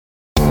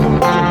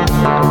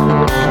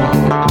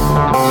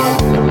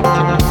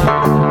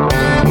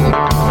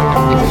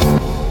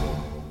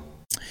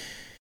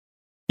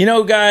You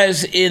know,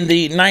 guys, in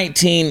the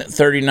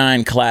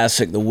 1939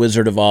 classic, The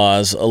Wizard of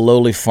Oz, a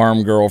lowly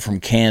farm girl from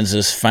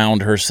Kansas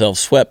found herself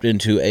swept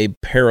into a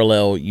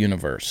parallel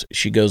universe.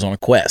 She goes on a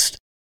quest,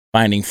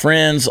 finding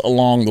friends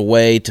along the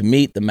way to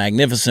meet the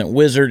magnificent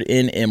wizard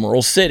in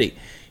Emerald City,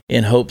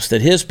 in hopes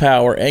that his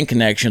power and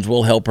connections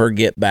will help her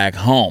get back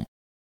home.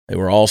 They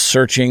were all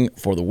searching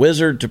for the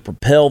wizard to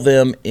propel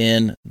them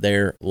in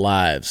their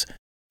lives.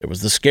 There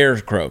was the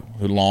Scarecrow,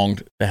 who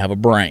longed to have a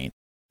brain,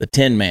 the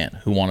Tin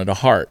Man, who wanted a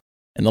heart,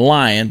 and the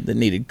lion that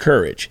needed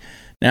courage.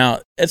 Now,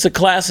 it's a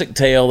classic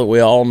tale that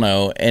we all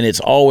know, and it's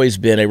always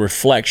been a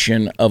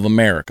reflection of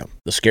America.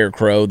 The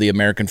Scarecrow, the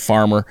American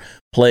farmer,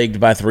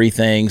 plagued by three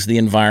things: the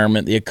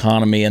environment, the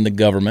economy, and the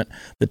government.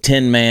 The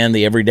Tin Man,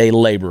 the everyday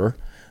laborer.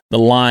 The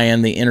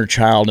lion, the inner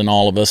child in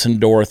all of us. And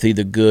Dorothy,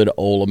 the good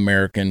old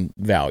American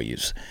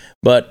values.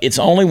 But it's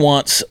only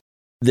once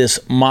this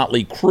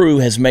motley crew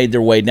has made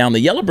their way down the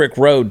yellow brick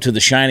road to the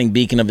shining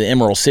beacon of the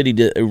Emerald City,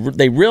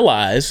 they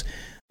realize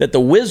that the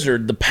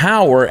wizard, the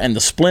power, and the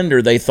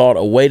splendor they thought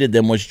awaited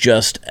them was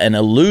just an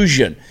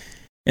illusion.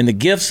 And the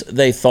gifts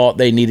they thought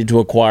they needed to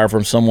acquire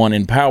from someone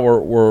in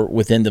power were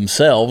within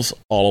themselves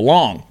all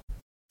along.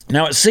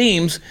 Now, it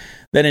seems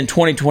that in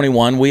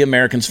 2021, we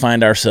Americans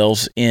find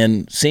ourselves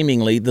in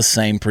seemingly the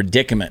same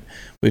predicament.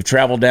 We've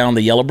traveled down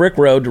the yellow brick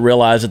road to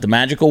realize that the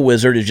magical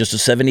wizard is just a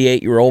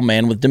 78-year-old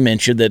man with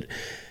dementia that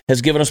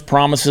has given us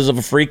promises of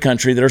a free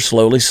country that are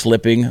slowly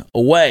slipping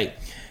away.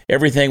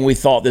 Everything we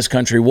thought this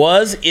country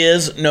was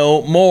is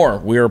no more.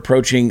 We are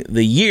approaching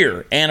the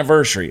year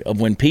anniversary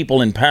of when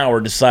people in power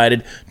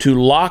decided to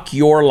lock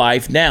your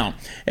life down.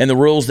 And the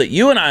rules that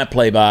you and I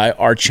play by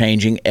are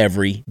changing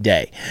every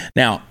day.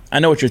 Now, I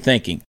know what you're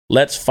thinking.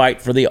 Let's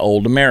fight for the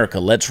old America.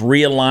 Let's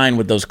realign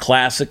with those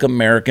classic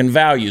American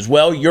values.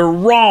 Well, you're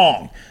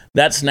wrong.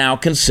 That's now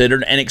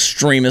considered an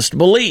extremist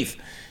belief.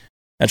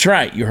 That's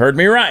right. You heard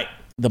me right.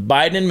 The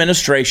Biden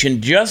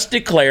administration just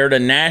declared a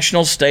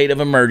national state of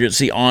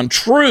emergency on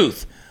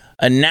truth,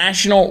 a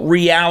national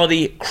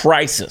reality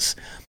crisis.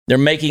 They're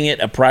making it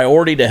a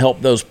priority to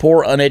help those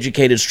poor,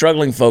 uneducated,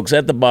 struggling folks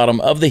at the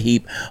bottom of the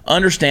heap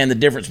understand the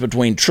difference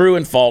between true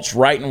and false,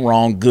 right and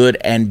wrong, good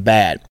and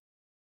bad.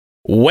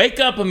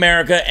 Wake up,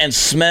 America, and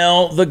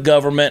smell the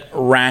government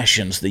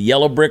rations. The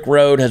yellow brick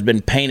road has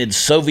been painted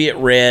Soviet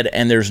red,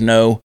 and there's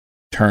no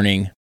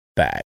turning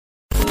back.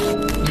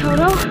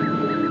 Toto?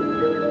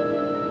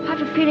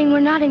 Feeling we're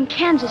not in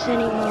Kansas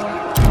anymore.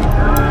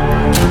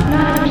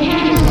 Not in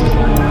Kansas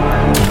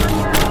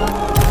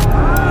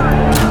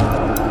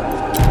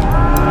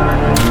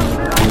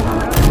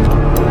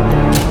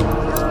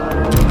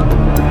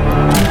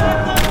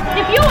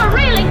If you are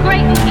really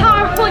great and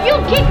powerful,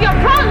 you'll keep your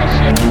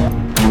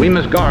promises. We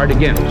must guard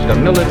against a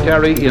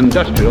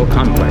military-industrial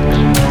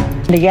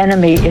complex. The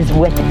enemy is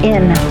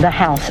within the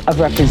House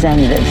of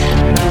Representatives.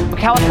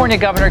 California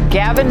Governor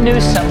Gavin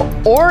Newsom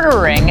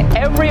ordering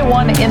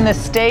everyone in the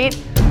state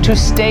to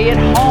stay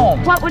at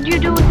home. What would you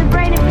do with the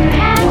brain if you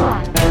had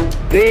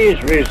one? These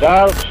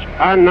results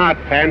are not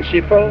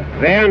fanciful.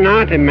 They are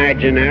not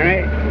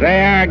imaginary.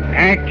 They are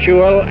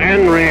actual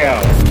and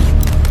real.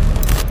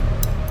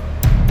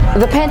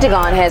 The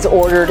Pentagon has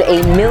ordered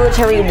a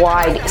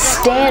military-wide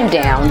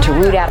stand-down to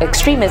root out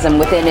extremism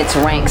within its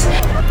ranks.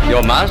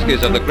 Your mask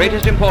is of the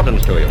greatest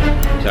importance to you,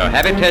 so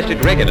have it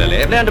tested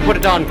regularly. Learn to put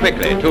it on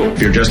quickly, too.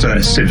 If you're just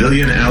a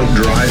civilian out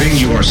driving,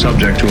 you are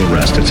subject to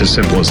arrest. It's as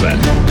simple as that.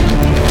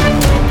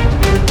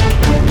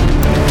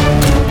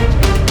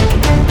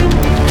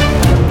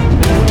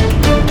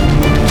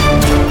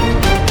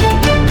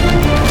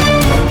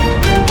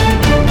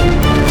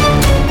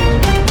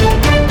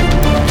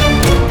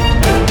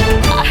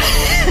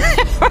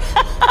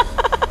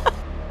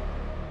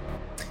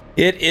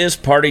 It is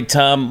party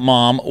time,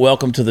 Mom.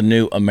 Welcome to the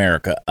new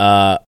America.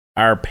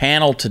 Our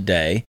panel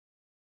today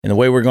and the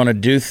way we're going to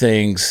do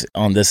things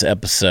on this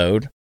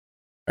episode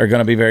are going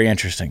to be very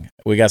interesting.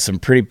 We got some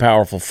pretty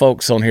powerful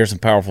folks on here, some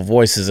powerful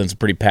voices, and some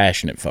pretty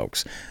passionate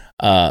folks.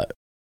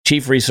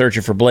 Chief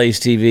researcher for Blaze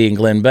TV and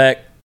Glenn Beck,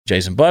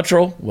 Jason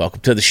Buttrell.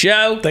 Welcome to the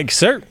show. Thank you,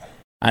 sir.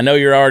 I know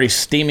you're already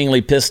steamingly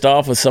pissed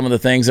off with some of the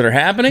things that are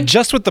happening.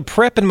 Just with the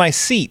prep in my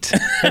seat.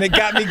 And it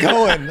got me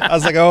going. I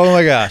was like, oh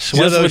my gosh.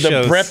 Just with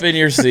the prep in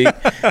your seat.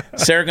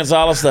 Sarah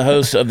Gonzalez, the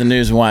host of the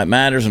News and Why It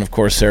Matters. And of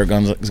course, Sarah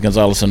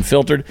Gonzalez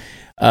Unfiltered.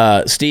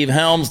 Steve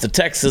Helms, the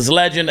Texas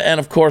legend.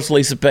 And of course,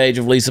 Lisa Page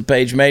of Lisa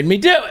Page Made Me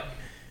Do It.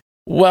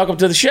 Welcome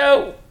to the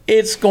show.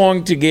 It's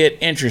going to get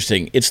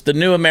interesting. It's the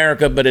new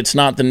America, but it's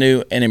not the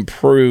new and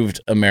improved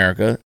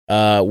America.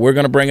 We're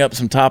going to bring up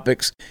some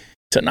topics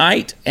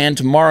tonight and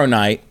tomorrow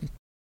night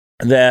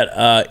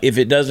that if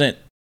it doesn't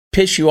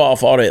piss you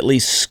off, ought to at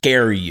least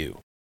scare you.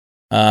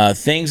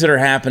 Things that are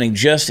happening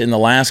just in the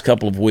last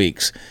couple of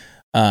weeks.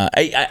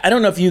 I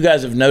don't know if you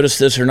guys have noticed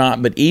this or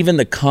not, but even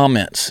the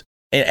comments,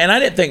 and I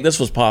didn't think this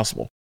was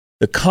possible,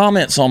 the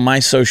comments on my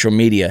social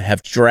media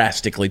have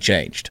drastically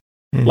changed.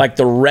 Like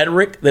the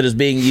rhetoric that is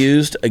being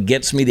used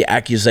against me, the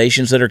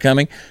accusations that are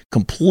coming,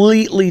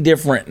 completely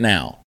different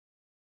now.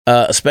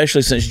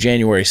 Especially since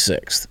January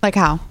 6th. Like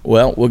how?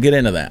 Well, we'll get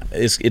into that.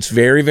 It's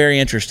very, very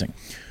interesting.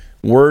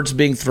 words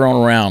being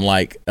thrown around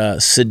like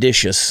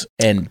seditious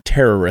and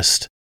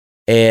terrorist.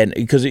 And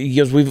because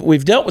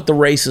we've dealt with the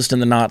racist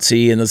and the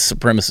Nazi and the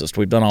supremacist,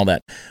 we've done all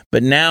that,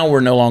 but now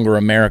we're no longer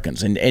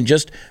Americans. And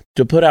just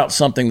to put out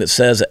something that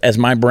says, as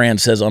my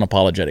brand says,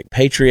 unapologetic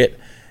patriot,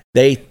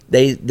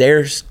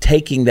 they're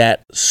taking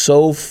that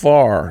so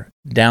far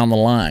down the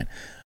line.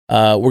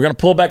 We're going to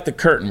pull back the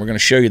curtain. We're going to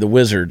show you the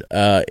wizard,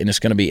 and it's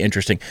going to be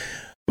interesting.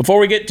 Before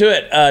we get to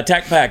it,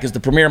 TacPack is the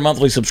premier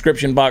monthly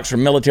subscription box for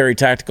military,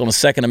 tactical, and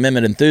Second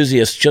Amendment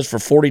enthusiasts. Just for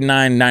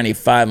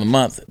 $49.95 a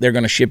month, they're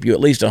going to ship you at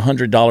least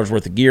 $100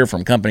 worth of gear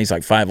from companies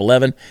like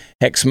 511,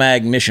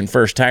 HexMag, Mission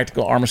First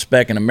Tactical,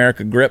 ArmaSpec, and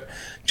America Grip,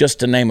 just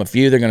to name a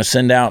few. They're going to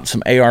send out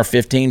some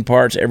AR-15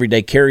 parts,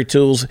 everyday carry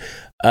tools,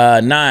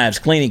 knives,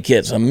 cleaning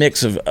kits, a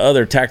mix of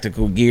other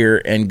tactical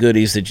gear and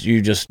goodies that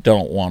you just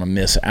don't want to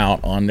miss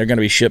out on. They're going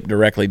to be shipped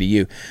directly to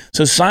you.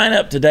 So sign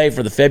up today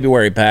for the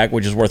February pack,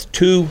 which is worth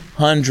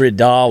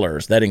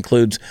 $200. That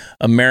includes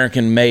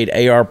American-made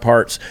AR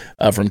parts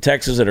from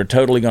Texas that are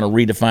totally going to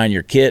redefine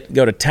your kit.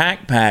 Go to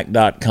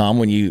TacPack.com.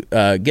 When you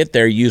get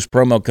there, use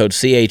promo code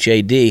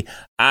CHAD.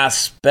 I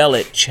spell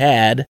it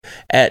Chad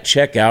at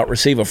checkout.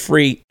 Receive a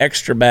free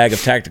extra bag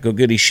of tactical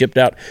goodies shipped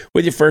out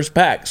with your first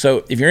pack.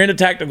 So if you're into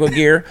tactical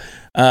gear,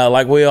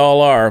 like we all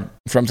are,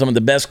 from some of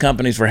the best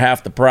companies for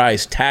half the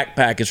price,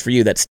 TacPack is for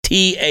you. That's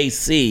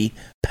TACPack.com.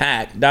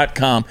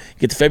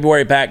 Get the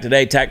February pack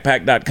today,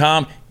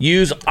 TacPack.com.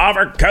 Use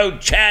offer code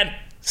Chad.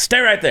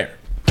 Stay right there.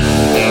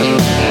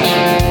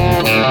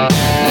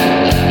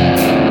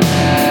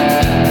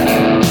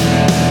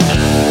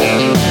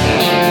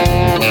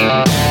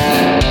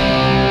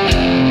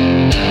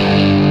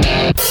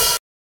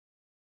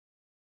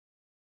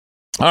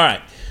 All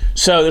right,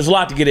 so there's a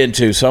lot to get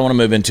into, so I want to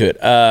move into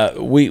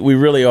it. We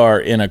really are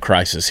in a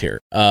crisis here.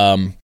 A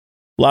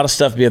lot of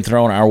stuff being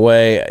thrown our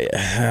way.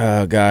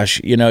 Oh, gosh.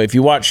 You know, if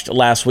you watched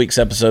last week's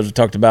episode, we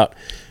talked about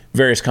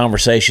various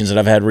conversations that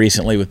I've had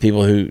recently with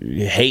people who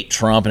hate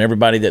Trump, and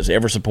everybody that's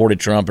ever supported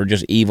Trump are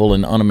just evil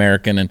and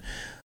un-American. And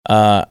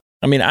I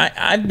mean,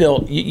 I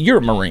built, you're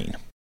a Marine,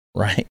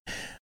 right?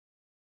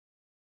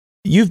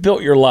 You've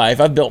built your life.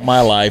 I've built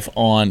my life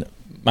on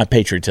my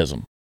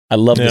patriotism. I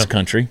love this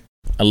country.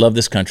 I love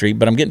this country,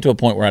 but I'm getting to a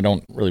point where I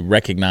don't really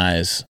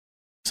recognize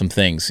some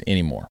things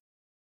anymore.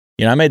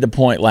 You know, I made the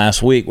point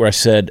last week where I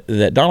said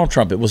that Donald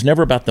Trump, it was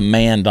never about the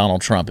man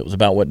Donald Trump. It was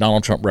about what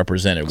Donald Trump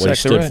represented, what he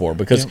stood for.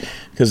 Because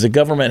the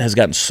government has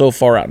gotten so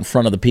far out in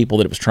front of the people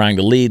that it was trying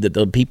to lead that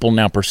the people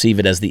now perceive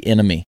it as the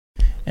enemy.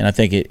 And I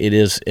think it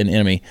is an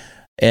enemy.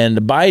 And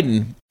the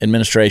Biden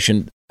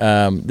administration,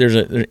 there's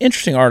an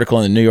interesting article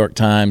in the New York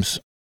Times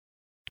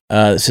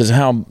that says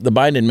how the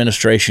Biden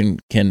administration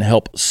can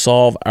help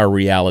solve our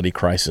reality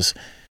crisis.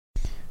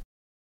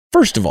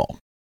 First of all,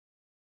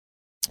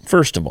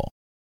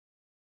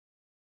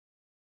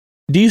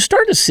 do you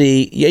start to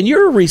see, and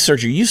you're a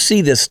researcher, you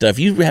see this stuff,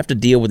 you have to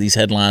deal with these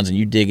headlines and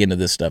you dig into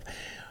this stuff,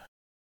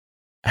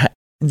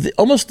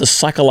 almost the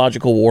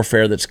psychological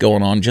warfare that's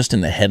going on just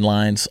in the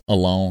headlines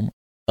alone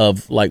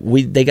of like,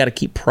 they got to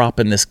keep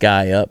propping this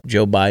guy up,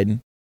 Joe Biden,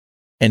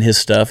 and his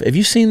stuff. Have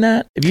you seen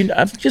that?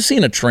 I've just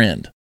seen a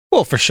trend.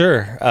 Well, for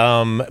sure.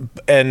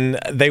 And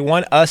they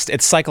want us,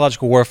 it's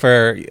psychological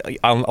warfare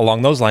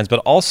along those lines, but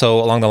also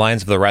along the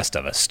lines of the rest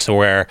of us, to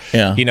where,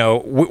 you know,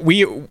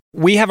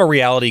 we have a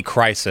reality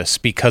crisis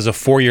because of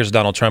 4 years of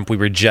Donald Trump. We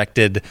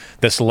rejected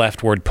this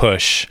leftward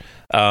push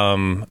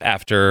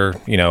after,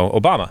 you know,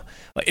 Obama.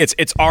 It's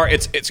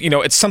you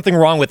know, it's something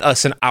wrong with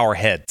us in our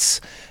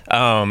heads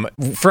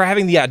for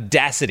having the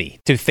audacity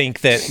to think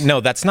that,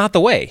 no, that's not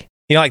the way.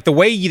 You know, like the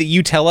way that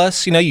you tell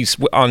us, you know,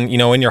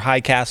 in your high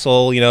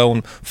castle, you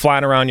know,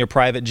 flying around your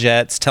private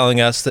jets,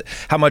 telling us that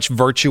how much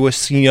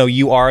virtuous, you know,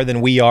 you are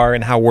than we are,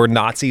 and how we're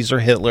Nazis or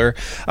Hitler,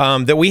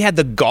 that we had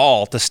the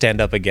gall to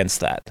stand up against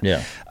that.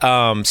 Yeah.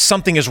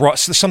 Something is wrong.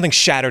 Something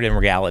shattered in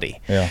reality.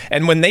 Yeah.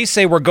 And when they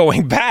say we're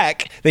going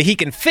back, that he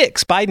can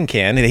fix, Biden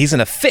can, and he's going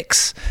to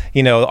fix,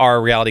 you know,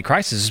 our reality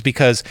crisis,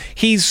 because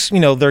he's, you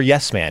know, their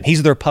yes man.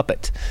 He's their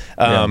puppet.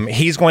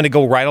 He's going to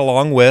go right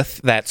along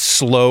with that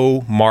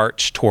slow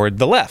march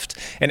toward the left.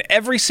 And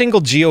every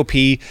single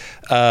GOP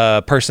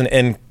person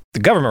in the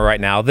government right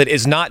now that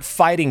is not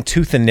fighting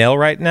tooth and nail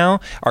right now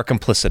are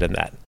complicit in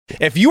that.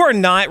 If you are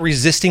not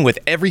resisting with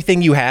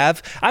everything you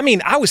have, I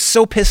mean, I was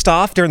so pissed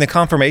off during the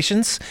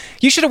confirmations.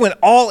 You should have went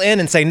all in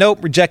and say, nope,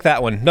 reject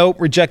that one. Nope,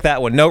 reject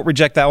that one. Nope,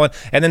 reject that one.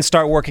 And then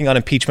start working on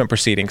impeachment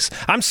proceedings.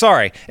 I'm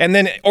sorry. And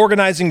then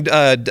organizing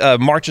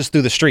marches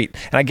through the street.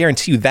 And I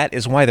guarantee you that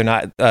is why they're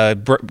not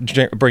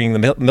bringing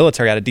the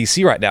military out of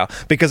D.C. right now,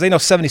 because they know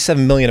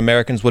 77 million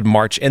Americans would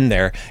march in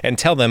there and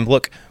tell them,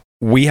 look,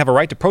 we have a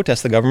right to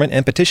protest the government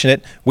and petition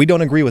it. We don't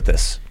agree with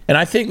this. And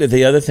I think that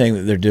the other thing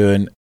that they're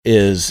doing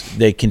is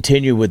they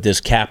continue with this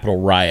Capitol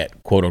riot,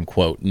 quote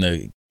unquote, and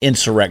the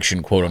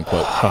insurrection, quote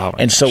unquote.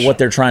 And so what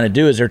they're trying to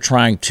do is they're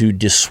trying to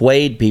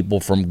dissuade people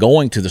from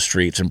going to the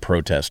streets and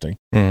protesting.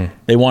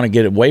 They want to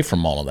get away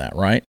from all of that,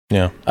 right?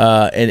 Yeah.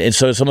 And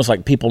so it's almost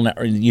like people,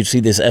 you see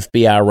this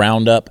FBI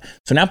roundup.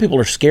 So now people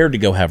are scared to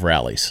go have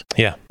rallies.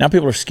 Yeah. Now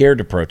people are scared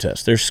to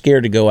protest. They're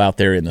scared to go out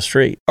there in the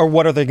street. Or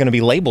what are they going to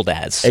be labeled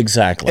as?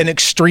 Exactly. An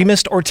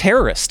extremist or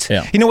terrorist.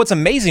 Yeah. You know, what's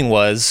amazing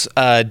was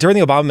during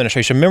the Obama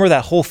administration, remember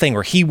that whole thing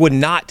where he would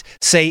not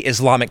say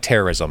Islamic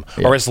terrorism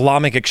or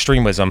Islamic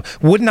extremism,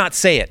 would not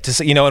say it. To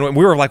say, you know, and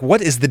we were like,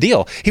 what is the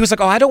deal? He was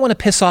like, oh, I don't want to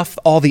piss off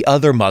all the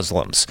other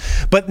Muslims.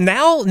 But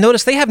now,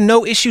 notice they have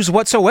no issues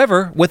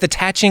whatsoever with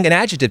attaching an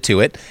adjective to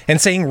it and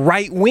saying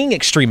right-wing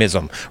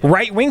extremism,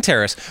 right-wing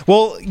terrorists.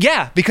 Well,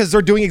 yeah, because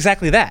they're doing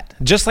exactly that.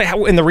 Just like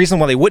how, and the reason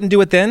why they wouldn't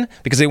do it then,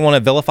 because they want to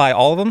vilify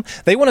all of them,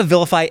 they want to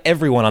vilify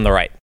everyone on the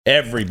right.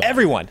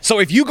 Everyone. So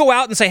if you go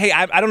out and say, hey,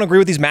 I don't agree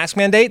with these mask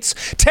mandates,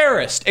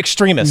 terrorist,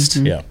 extremist.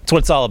 Yeah. That's what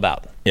it's all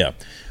about. Yeah.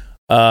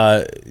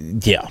 How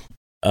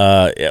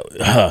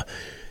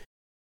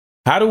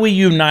do we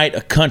unite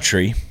a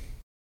country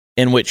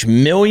in which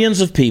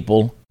millions of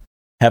people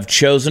have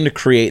chosen to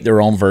create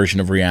their own version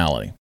of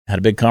reality? Had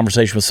a big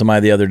conversation with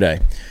somebody the other day.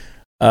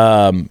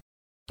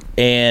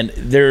 And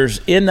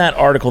there's, in that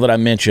article that I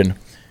mentioned,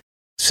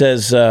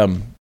 says,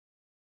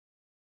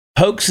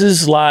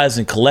 hoaxes, lies,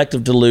 and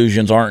collective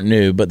delusions aren't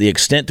new, but the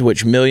extent to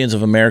which millions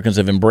of Americans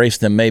have embraced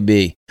them may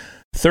be.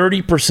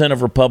 30%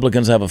 of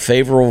Republicans have a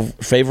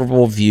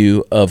favorable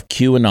view of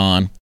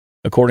QAnon,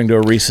 according to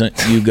a recent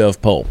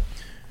YouGov poll.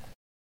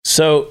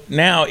 So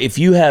now, if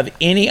you have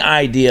any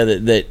idea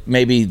that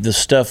maybe the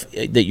stuff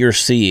that you're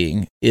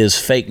seeing is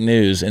fake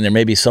news and there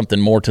may be something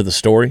more to the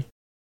story,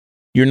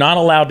 you're not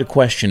allowed to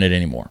question it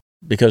anymore,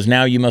 because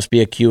now you must be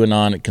a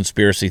QAnon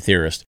conspiracy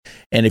theorist.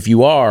 And if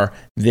you are,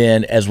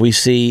 then as we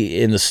see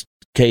in the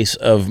case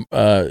of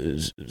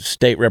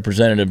state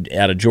representative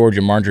out of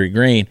Georgia, Marjorie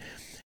Greene,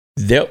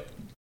 they'll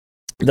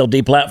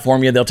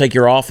deplatform you. They'll take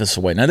your office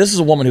away. Now, this is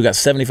a woman who got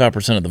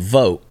 75% of the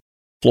vote,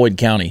 Floyd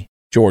County,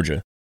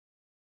 Georgia.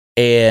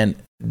 And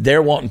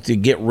they're wanting to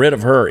get rid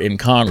of her in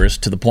Congress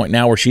to the point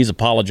now where she's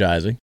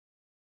apologizing.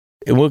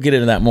 And we'll get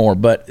into that more.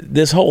 But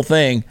this whole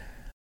thing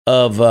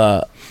of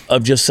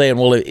just saying,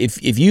 well,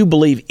 if you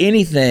believe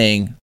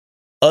anything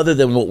other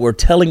than what we're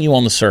telling you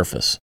on the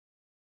surface,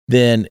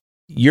 then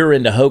you're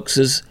into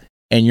hoaxes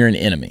and you're an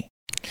enemy.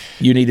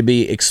 You need to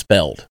be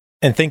expelled.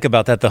 And think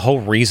about that. The whole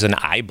reason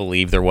I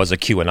believe there was a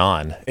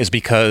QAnon is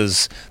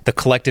because the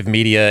collective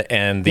media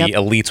and the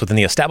elites within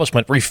the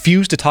establishment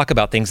refused to talk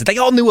about things that they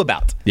all knew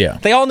about. Yeah.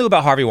 They all knew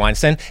about Harvey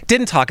Weinstein,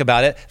 didn't talk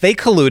about it. They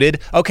colluded.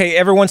 Okay,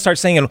 everyone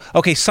starts saying,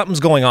 okay, something's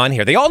going on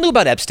here. They all knew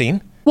about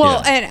Epstein.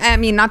 Well, and I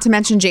mean, not to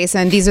mention,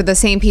 Jason, these are the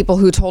same people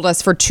who told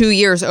us for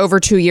over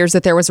 2 years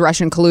that there was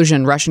Russian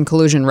collusion.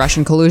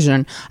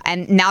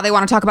 And now they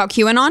want to talk about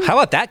QAnon? How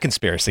about that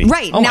conspiracy?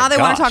 Right. Now they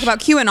want to talk about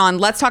QAnon.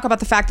 Let's talk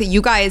about the fact that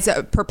you guys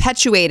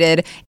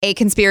perpetuated a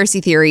conspiracy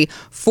theory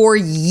for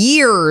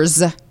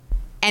years,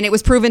 and it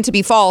was proven to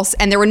be false,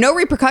 and there were no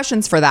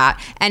repercussions for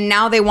that. And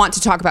now they want to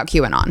talk about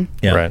QAnon.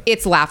 Yeah. Right.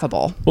 It's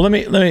laughable. Well,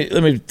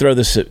 let me throw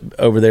this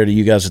over there to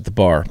you guys at the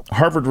bar.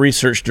 Harvard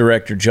research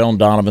director Joan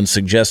Donovan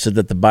suggested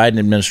that the Biden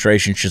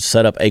administration should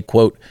set up a,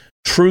 quote,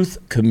 truth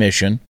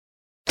commission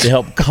to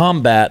help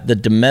combat the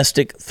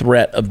domestic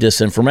threat of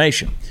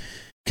disinformation.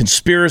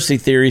 Conspiracy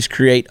theories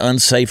create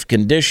unsafe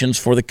conditions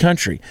for the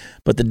country,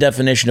 but the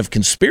definition of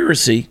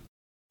conspiracy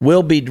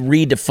will be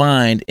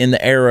redefined in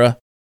the era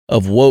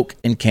of woke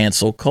and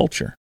cancel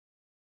culture.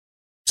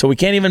 So we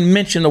can't even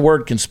mention the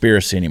word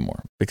conspiracy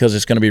anymore because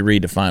it's going to be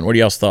redefined. What are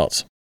y'all's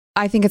thoughts?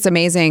 I think it's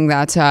amazing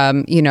that,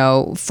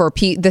 for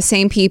the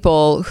same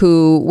people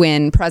who,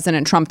 when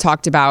President Trump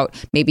talked about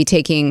maybe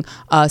taking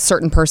a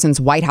certain person's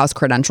White House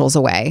credentials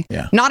away,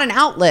 not an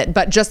outlet,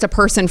 but just a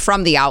person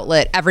from the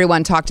outlet,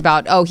 everyone talked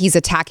about, oh, he's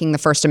attacking the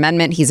First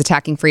Amendment. He's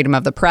attacking freedom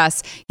of the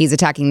press. He's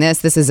attacking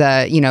this. This is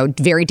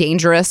very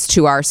dangerous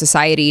to our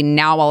society.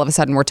 Now, all of a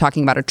sudden, we're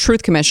talking about a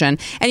truth commission.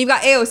 And you've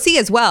got AOC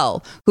as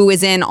well, who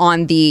is in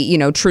on the,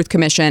 truth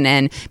commission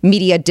and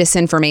media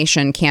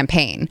disinformation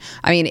campaign.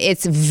 I mean,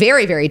 it's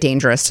very, very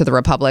dangerous to the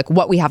Republic,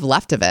 what we have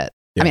left of it.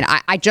 Yeah. I mean,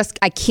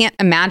 I can't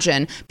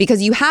imagine,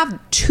 because you have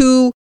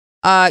two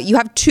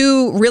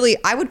really,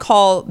 I would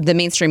call the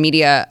mainstream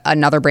media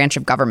another branch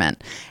of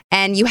government.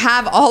 And you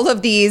have all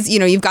of these,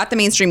 you've got the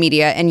mainstream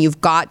media and you've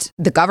got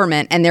the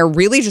government, and they're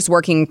really just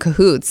working in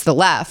cahoots, the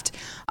left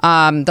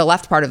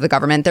part of the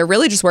government, they're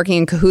really just working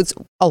in cahoots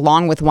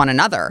along with one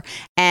another.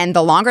 And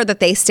the longer that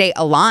they stay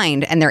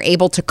aligned and they're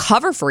able to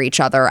cover for each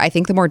other, I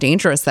think the more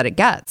dangerous that it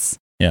gets.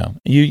 Yeah,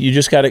 you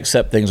just got to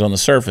accept things on the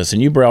surface.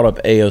 And you brought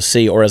up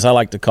AOC, or as I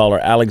like to call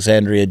her,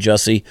 Alexandria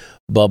Jussie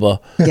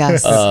Bubba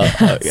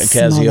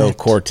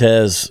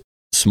Ocasio-Cortez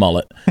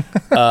Smollett.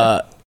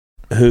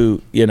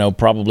 who,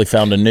 probably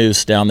found a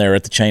noose down there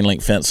at the chain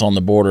link fence on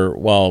the border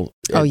while.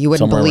 Oh, you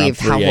wouldn't believe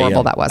how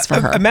horrible that was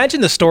for her.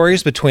 Imagine the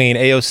stories between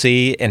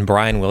AOC and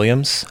Brian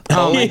Williams.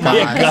 Oh my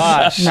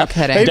gosh. No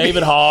kidding.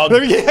 David Hogg.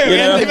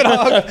 David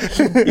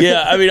Hogg.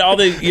 Yeah, I mean, all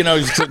the,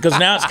 because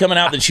now it's coming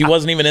out that she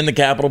wasn't even in the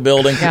Capitol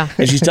building. Yeah.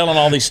 And she's telling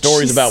all these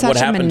stories about what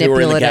happened to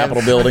her in the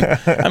Capitol building.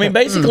 I mean,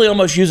 basically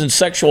almost using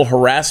sexual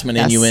harassment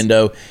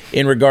innuendo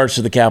in regards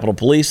to the Capitol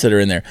Police that are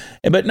in there.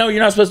 But no,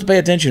 you're not supposed to pay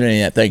attention to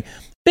any of that thing.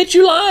 Bitch,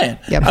 you lying.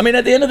 Yep. I mean,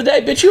 at the end of the day,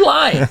 bitch, you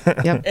lying.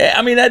 Yep.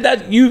 I mean,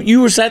 that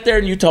you were sat there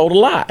and you told a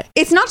lie.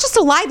 It's not just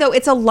a lie, though.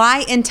 It's a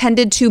lie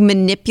intended to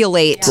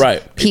manipulate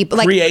people.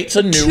 It creates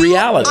a new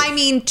reality. I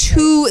mean,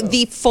 to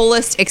the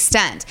fullest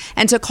extent.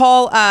 And to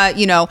call,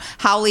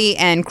 Hawley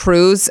and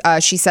Cruz,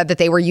 she said that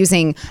they were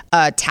using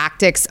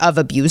tactics of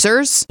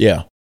abusers.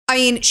 Yeah. I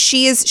mean,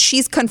 she's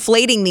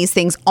conflating these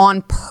things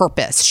on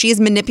purpose. She is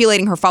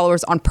manipulating her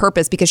followers on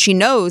purpose because she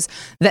knows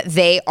that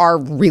they are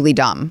really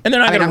dumb. And they're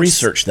not going to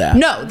research that.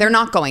 No, they're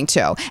not going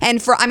to. And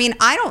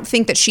I don't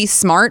think that she's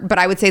smart, but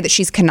I would say that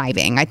she's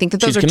conniving. I think that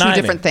those are two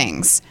different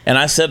things. And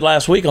I said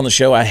last week on the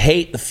show, I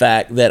hate the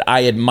fact that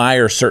I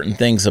admire certain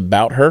things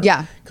about her.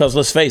 Yeah. Because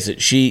let's face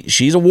it,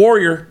 she's a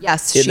warrior.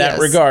 Yes, in that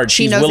regard.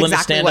 She's willing to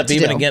stand up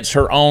even against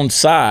her own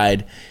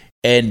side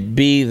and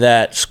be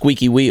that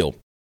squeaky wheel.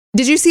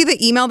 Did you see the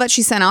email that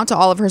she sent out to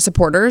all of her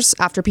supporters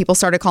after people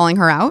started calling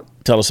her out?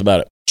 Tell us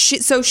about it.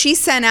 She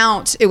sent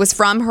out, it was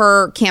from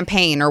her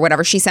campaign or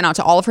whatever, she sent out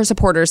to all of her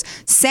supporters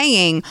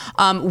saying,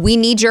 we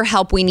need your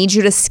help. We need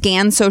you to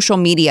scan social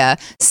media,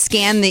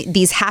 scan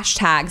these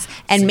hashtags,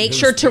 and make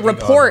sure to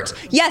report.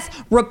 Yes,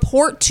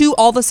 report to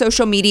all the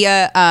social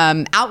media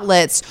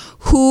outlets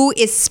who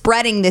is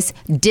spreading this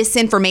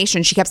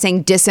disinformation. She kept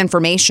saying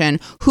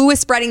disinformation. Who is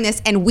spreading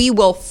this? And we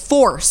will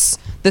force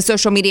the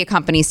social media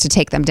companies to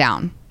take them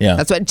down. Yeah.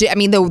 That's what, I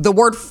mean, the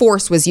word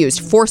force was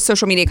used. Force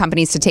social media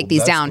companies to take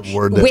these down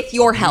with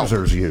your help.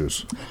 Users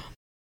use.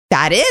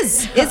 That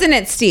is, isn't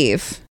it,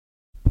 Steve?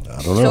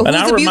 I don't know. So and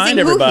I'll remind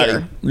everybody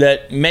here?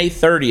 that May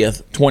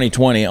 30th,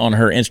 2020, on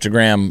her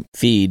Instagram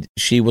feed,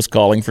 she was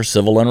calling for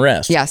civil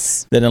unrest.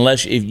 Yes. That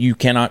if you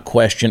cannot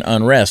question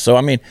unrest. So,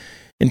 I mean,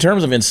 in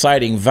terms of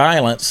inciting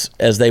violence,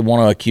 as they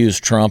want to accuse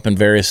Trump and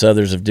various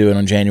others of doing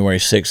on January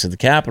 6th at the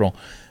Capitol,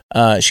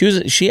 I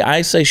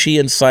say she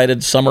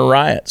incited summer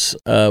riots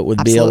with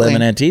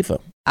BLM and Antifa.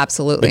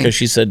 Absolutely. Because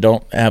she said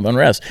don't have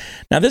unrest.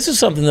 Now, this is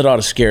something that ought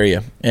to scare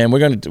you, and we're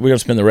going to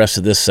spend the rest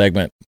of this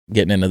segment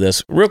getting into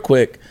this. Real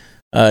quick,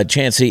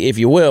 Chancey, if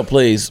you will,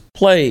 please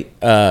play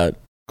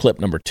clip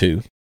number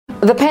 2.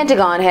 The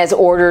Pentagon has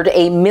ordered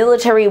a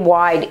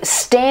military-wide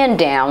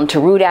stand-down to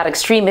root out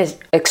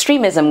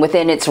extremism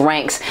within its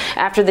ranks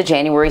after the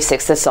January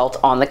 6th assault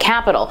on the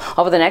Capitol.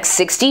 Over the next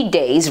 60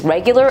 days,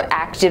 regular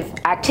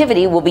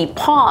activity will be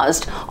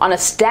paused on a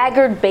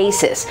staggered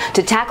basis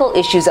to tackle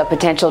issues of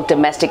potential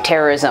domestic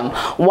terrorism,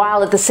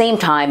 while at the same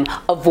time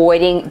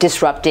avoiding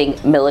disrupting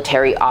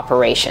military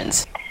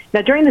operations.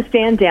 Now, during the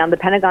stand-down, the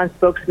Pentagon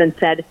spokesman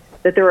said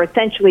that there are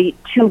essentially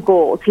 2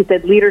 goals. He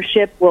said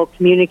leadership will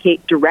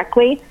communicate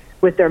directly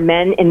with their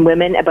men and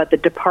women about the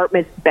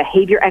department's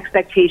behavior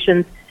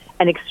expectations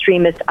and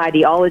extremist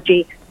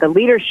ideology. The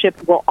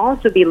leadership will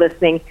also be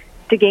listening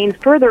to gain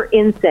further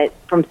insight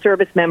from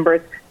service members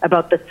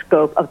about the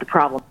scope of the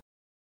problem.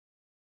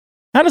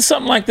 How does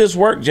something like this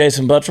work,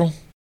 Jason Buttrill?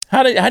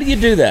 How do you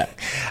do that?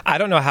 I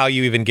don't know how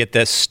you even get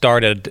this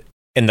started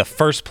in the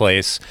first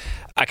place.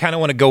 I kind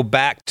of want to go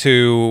back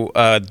to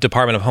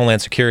Department of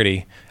Homeland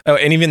Security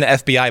and even the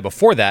FBI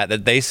before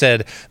that they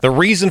said the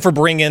reason for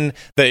bringing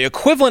the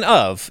equivalent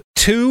of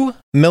 2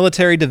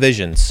 military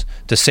divisions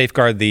to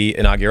safeguard the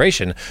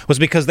inauguration was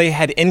because they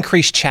had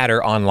increased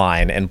chatter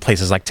online in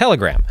places like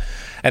Telegram.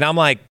 And I'm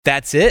like,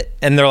 that's it?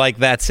 And they're like,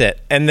 that's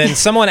it. And then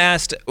someone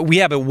asked,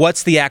 but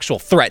what's the actual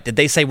threat? Did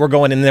they say we're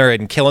going in there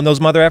and killing those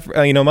mother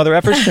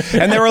effers?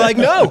 And they were like,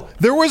 no,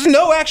 there was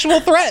no actual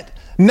threat.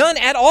 None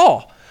at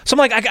all. So I'm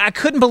like, I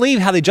couldn't believe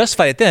how they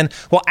justified it then.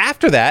 Well,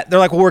 after that, they're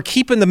like, well, we're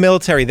keeping the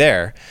military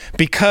there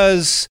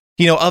because,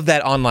 of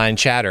that online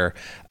chatter,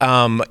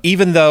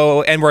 even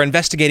though, and we're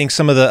investigating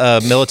some of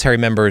the military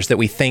members that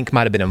we think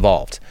might have been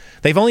involved.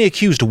 They've only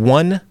accused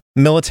 1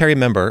 military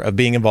member of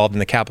being involved in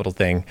the Capitol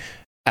thing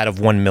out of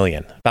 1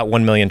 million, about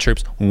 1 million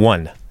troops.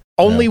 1.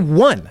 Only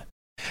 1.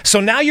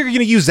 So now you're going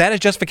to use that as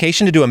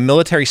justification to do a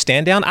military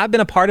stand down? I've been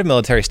a part of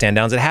military stand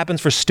downs. It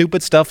happens for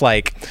stupid stuff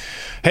like,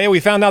 hey, we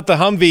found out the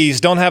Humvees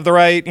don't have the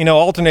right,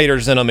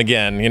 alternators in them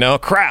again.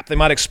 Crap, they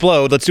might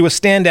explode. Let's do a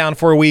stand down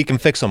for a week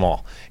and fix them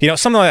all.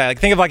 Something like that. Like,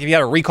 think of if you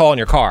had a recall in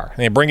your car and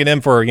they bring it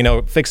in for,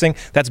 fixing.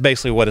 That's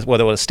basically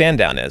what a stand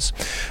down is.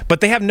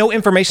 But they have no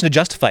information to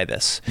justify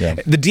this. Yeah.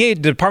 The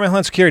Department of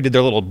Homeland Security did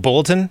their little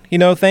bulletin,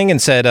 thing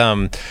and said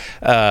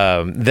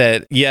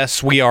that,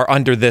 yes, we are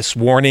under this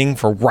warning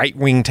for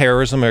right-wing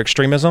terrorism or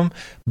extremism,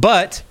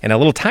 but in a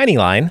little tiny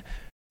line,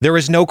 there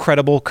is no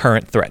credible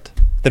current threat.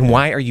 Then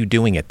why are you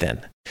doing it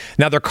then?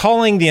 Now they're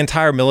calling the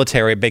entire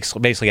military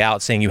basically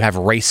out, saying you have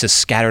racists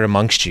scattered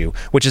amongst you,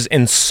 which is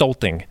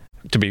insulting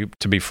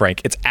To be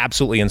frank, it's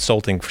absolutely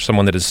insulting for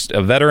someone that is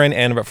a veteran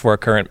and for a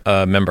current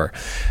member,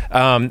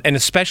 and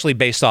especially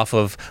based off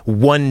of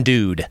one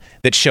dude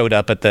that showed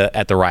up at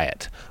the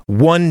riot.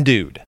 One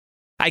dude.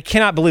 I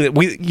cannot believe it.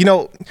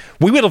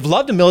 We would have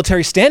loved a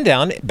military stand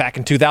down back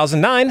in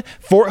 2009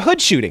 Fort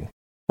Hood shooting,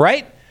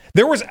 right?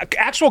 There was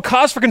actual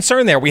cause for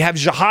concern there. We have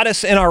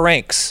jihadists in our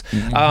ranks.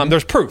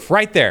 There's proof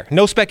right there.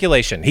 No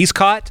speculation. He's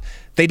caught.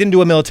 They didn't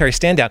do a military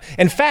stand down.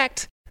 In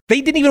fact,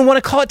 they didn't even want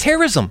to call it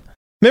terrorism.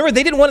 Remember,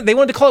 they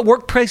wanted to call it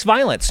workplace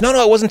violence. No,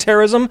 it wasn't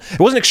terrorism. It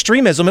wasn't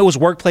extremism. It was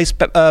workplace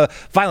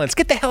violence.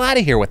 Get the hell out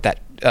of here with that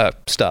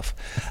stuff.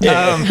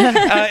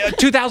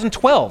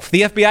 2012,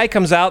 the FBI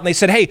comes out and they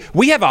said, hey,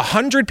 we have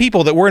 100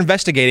 people that we're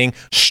investigating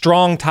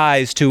strong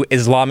ties to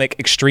Islamic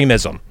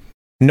extremism.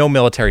 No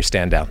military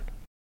stand down.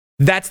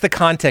 That's the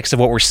context of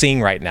what we're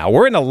seeing right now.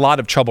 We're in a lot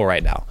of trouble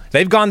right now.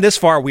 They've gone this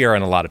far. We are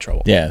in a lot of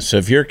trouble. Yeah. So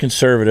if you're a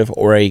conservative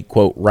or a,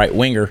 quote,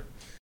 right-winger,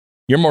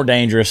 you're more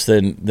dangerous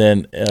than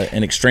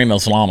an extreme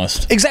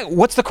Islamist. Exactly.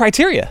 What's the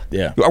criteria?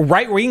 Yeah. A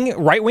right-winger,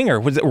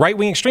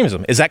 right-wing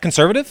extremism. Is that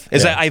conservative?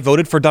 Is that I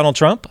voted for Donald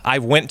Trump? I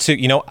went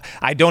to,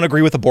 I don't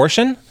agree with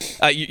abortion.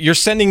 You're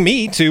sending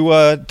me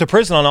to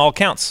prison on all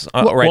counts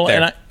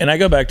there. And I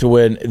go back to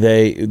when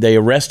they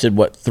arrested,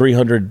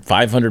 300,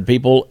 500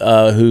 people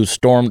who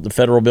stormed the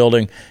federal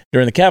building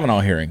during the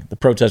Kavanaugh hearing. The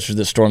protesters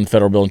that stormed the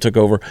federal building took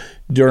over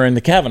during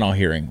the Kavanaugh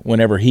hearing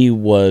whenever he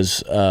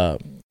was...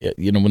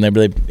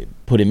 whenever they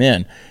put him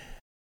in.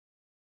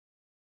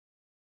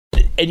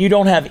 And you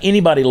don't have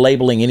anybody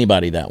labeling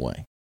anybody that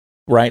way,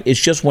 right? It's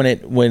just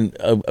when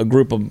a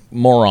group of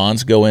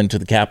morons go into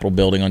the Capitol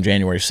building on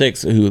January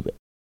 6th who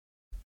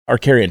are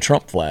carrying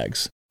Trump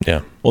flags.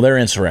 Yeah. Well, they're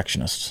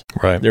insurrectionists.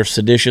 Right. They're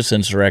seditious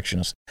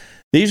insurrectionists.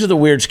 These are the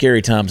weird,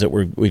 scary times that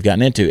we've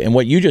gotten into. And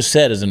what you just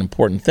said is an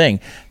important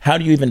thing. How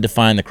do you even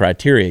define the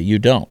criteria? You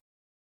don't.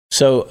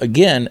 So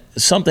again,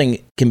 something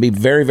can be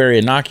very, very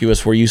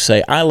innocuous where you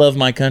say, I love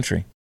my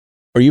country,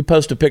 or you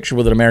post a picture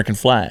with an American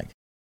flag,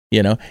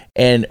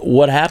 and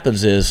what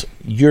happens is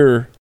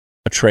you're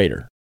a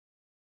traitor.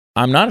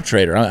 I'm not a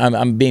traitor.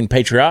 I'm being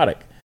patriotic.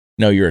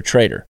 No, you're a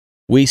traitor.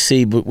 We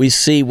see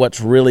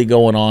what's really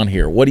going on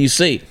here. What do you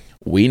see?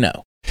 We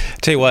know.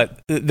 Tell you what,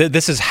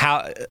 this is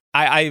how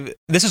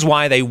this is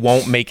why they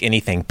won't make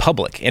anything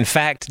public. In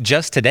fact,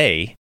 just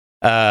today,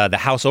 the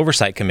House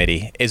Oversight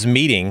Committee is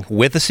meeting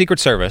with the Secret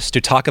Service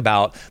to talk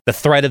about the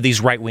threat of these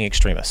right-wing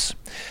extremists.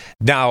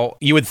 Now,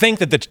 you would think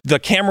that the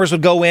cameras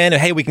would go in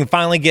and, hey, we can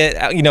finally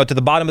get to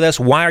the bottom of this.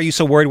 Why are you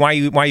so worried?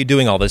 Why are you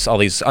doing all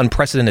these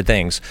unprecedented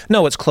things?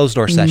 No, it's closed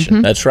door session.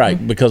 Mm-hmm. That's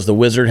right, because the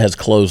wizard has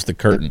closed the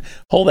curtain.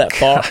 Hold that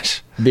thought.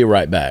 Gosh. Be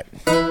right back.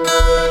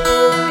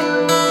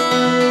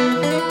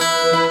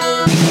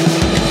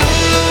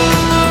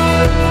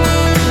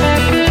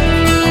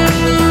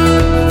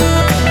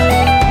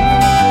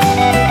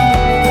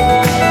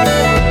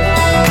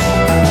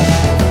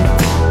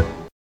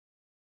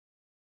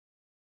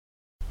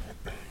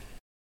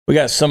 We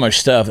got so much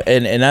stuff,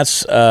 and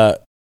that's why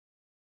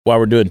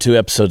we're doing 2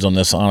 episodes on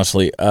this,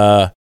 honestly.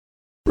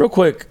 Real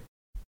quick,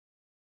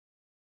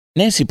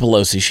 Nancy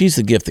Pelosi, she's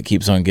the gift that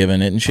keeps on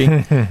giving, isn't she?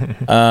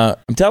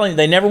 I'm telling you,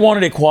 they never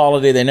wanted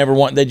equality.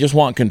 They just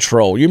want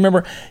control. You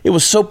remember, it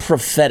was so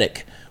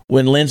prophetic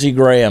when Lindsey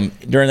Graham,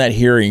 during that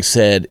hearing,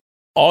 said,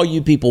 all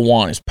you people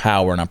want is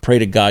power, and I pray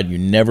to God you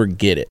never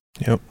get it.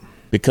 Yep.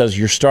 Because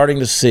you're starting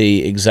to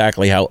see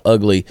exactly how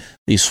ugly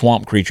these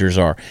swamp creatures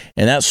are.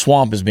 And that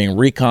swamp is being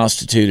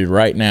reconstituted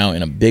right now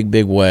in a big,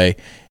 big way.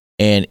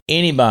 And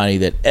anybody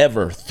that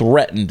ever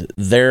threatened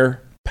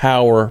their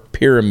power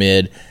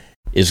pyramid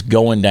is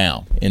going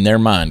down, in their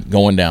mind,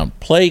 going down.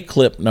 Play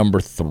clip number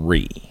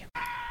 3.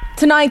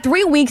 Tonight,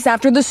 3 weeks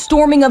after the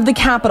storming of the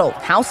Capitol,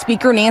 House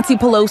Speaker Nancy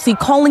Pelosi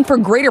calling for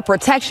greater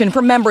protection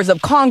for members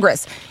of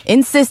Congress,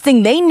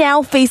 insisting they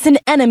now face an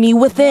enemy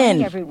within.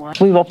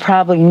 We will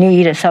probably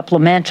need a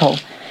supplemental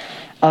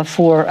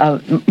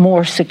for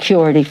more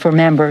security for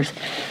members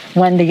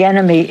when the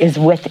enemy is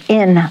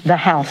within the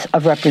House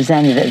of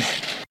Representatives.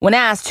 When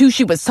asked who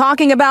she was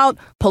talking about,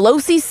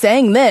 Pelosi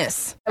saying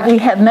this. We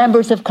have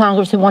members of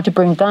Congress who want to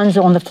bring guns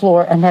on the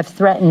floor and have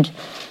threatened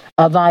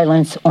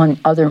violence on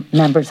other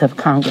members of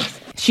Congress.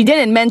 She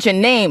didn't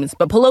mention names,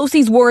 but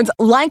Pelosi's words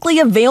likely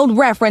a veiled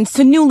reference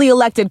to newly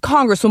elected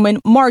Congresswoman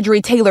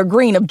Marjorie Taylor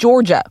Greene of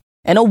Georgia.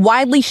 In a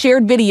widely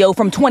shared video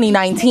from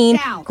 2019,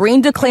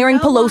 Greene declaring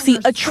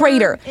Pelosi a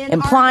traitor,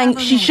 implying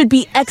she should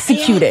be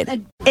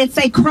executed. It's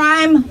a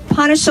crime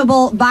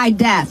punishable by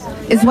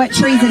death, is what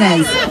treason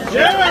is.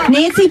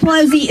 Nancy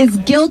Pelosi is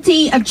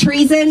guilty of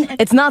treason.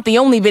 It's not the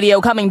only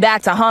video coming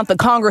back to haunt the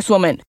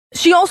Congresswoman.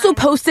 She also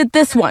posted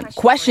this one,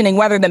 questioning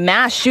whether the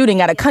mass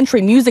shooting at a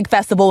country music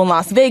festival in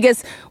Las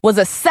Vegas was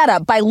a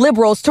setup by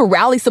liberals to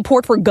rally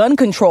support for gun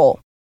control.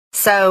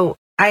 So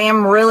I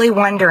am really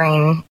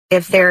wondering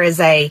if there's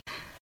a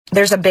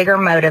bigger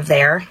motive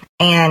there,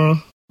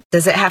 and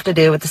does it have to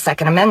do with the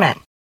Second Amendment?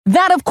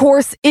 That, of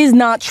course, is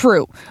not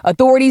true.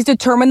 Authorities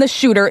determined the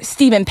shooter,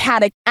 Stephen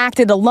Paddock,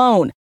 acted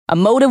alone. A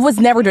motive was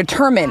never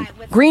determined.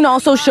 Green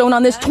also shown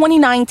on this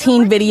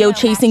 2019 video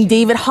chasing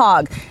David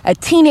Hogg, a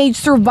teenage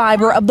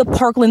survivor of the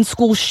Parkland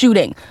school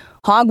shooting.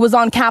 Hogg was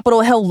on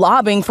Capitol Hill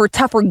lobbying for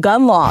tougher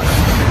gun laws.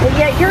 But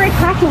yet you're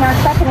attacking our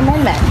Second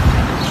Amendment.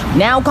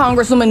 Now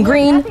Congresswoman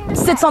Green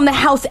sits on the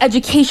House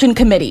Education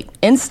Committee,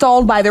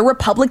 installed by their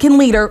Republican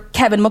leader,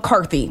 Kevin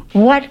McCarthy.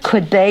 What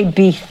could they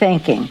be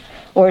thinking,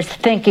 or is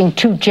thinking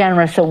too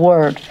generous a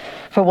word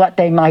for what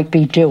they might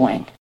be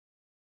doing?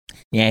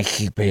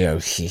 Nancy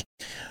Pelosi.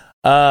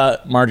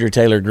 Marjorie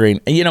Taylor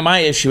Greene. You know, my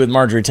issue with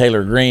Marjorie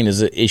Taylor Greene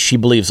is she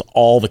believes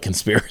all the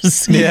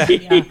conspiracies. Yeah.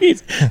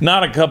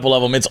 Not a couple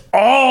of them. It's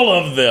all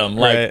of them.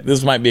 Like,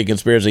 this might be a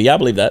conspiracy. Yeah, I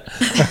believe that.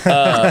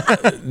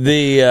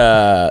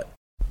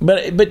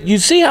 But you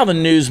see how the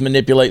news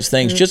manipulates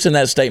things just in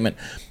that statement.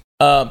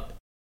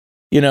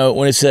 You know,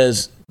 when it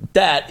says,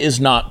 that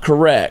is not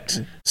correct.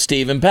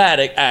 Stephen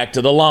Paddock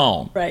acted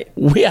alone. Right.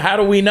 How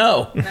do we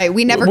know? Right.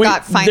 We never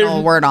got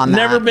final word on that.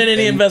 Never been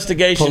any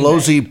investigation.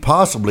 Pelosi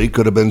possibly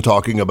could have been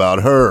talking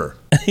about her.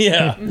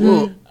 Yeah.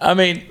 I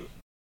mean,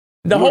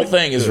 the whole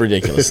thing is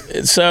ridiculous.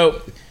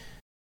 So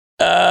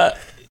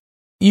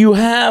you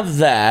have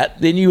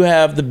that. Then you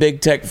have the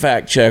big tech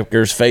fact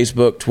checkers,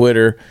 Facebook,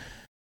 Twitter.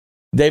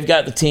 They've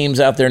got the teams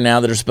out there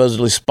now that are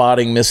supposedly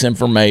spotting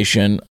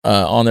misinformation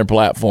on their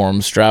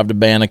platforms, strive to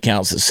ban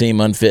accounts that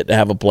seem unfit to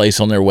have a place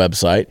on their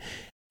website.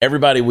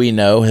 Everybody we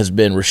know has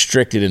been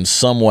restricted in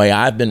some way.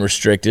 I've been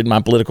restricted.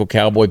 My Political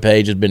Cowboy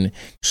page has been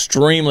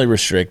extremely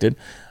restricted.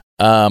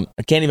 I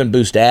can't even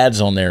boost ads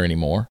on there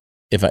anymore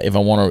if I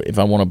want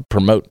to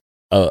promote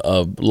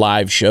a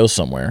live show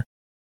somewhere.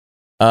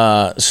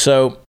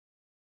 So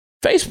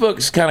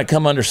Facebook's kind of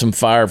come under some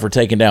fire for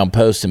taking down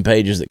posts and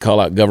pages that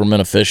call out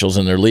government officials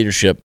and their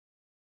leadership,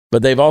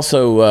 but they've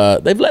also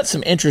they've let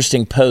some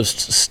interesting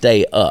posts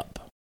stay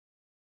up.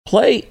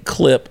 Play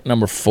clip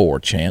number 4,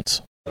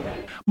 Chance.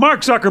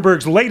 Mark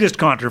Zuckerberg's latest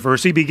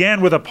controversy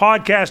began with a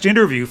podcast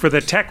interview for the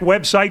tech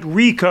website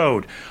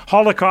Recode.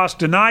 Holocaust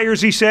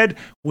deniers, he said,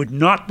 would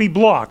not be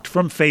blocked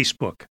from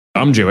Facebook.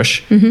 I'm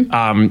Jewish,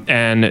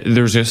 and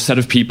there's a set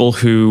of people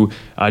who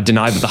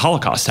deny that the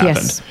Holocaust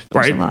happened,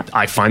 right?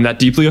 I find that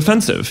deeply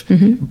offensive.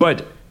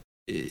 But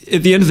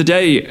at the end of the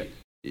day,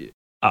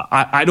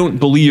 I don't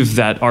believe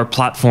that our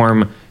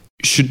platform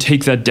should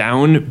take that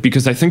down,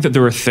 because I think that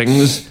there are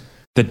things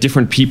that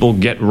different people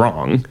get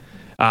wrong.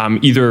 I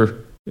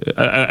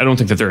don't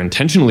think that they're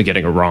intentionally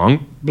getting it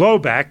wrong.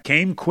 Blowback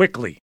came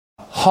quickly.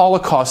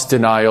 Holocaust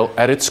denial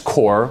at its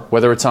core,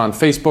 whether it's on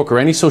Facebook or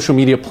any social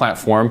media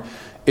platform,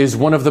 is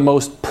one of the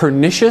most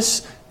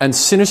pernicious and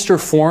sinister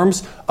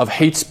forms of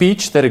hate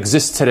speech that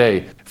exists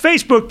today.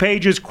 Facebook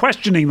pages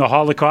questioning the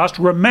Holocaust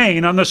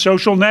remain on the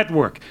social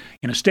network.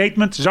 In a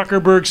statement,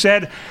 Zuckerberg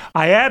said,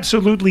 "I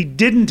absolutely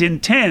didn't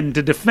intend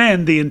to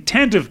defend the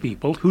intent of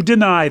people who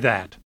deny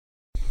that."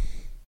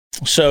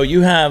 So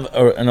you have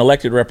an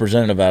elected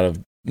representative out of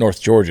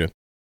North Georgia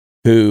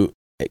who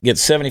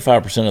gets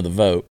 75% of the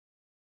vote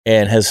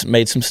and has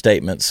made some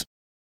statements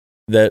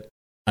that,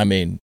 I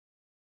mean,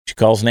 she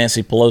calls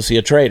Nancy Pelosi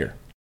a traitor.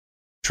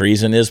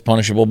 Treason is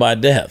punishable by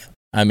death.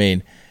 I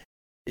mean,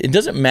 it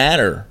doesn't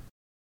matter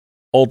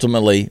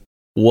ultimately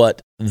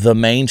what the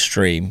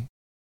mainstream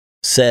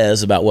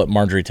says about what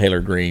Marjorie Taylor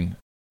Greene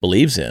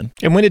believes in.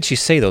 And when did she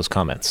say those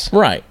comments?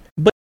 Right.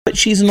 But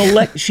she's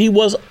she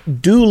was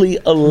duly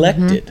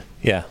elected.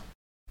 Yeah.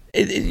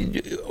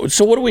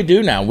 So what do we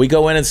do now? We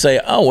go in and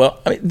say, oh,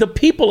 well, I mean, the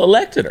people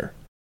elected her.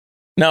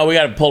 No, we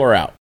got to pull her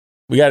out.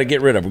 We got to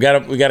get rid of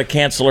her. We got to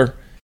cancel her.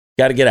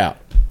 Got to get out.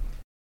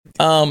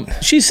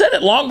 She said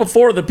it long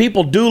before the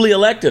people duly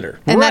elected her.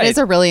 And that is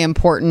a really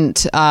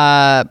important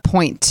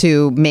point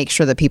to make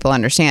sure that people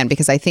understand,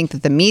 because I think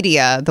that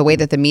the way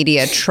that the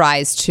media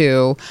tries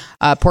to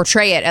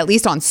portray it, at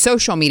least on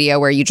social media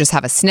where you just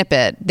have a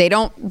snippet, they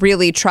don't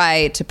really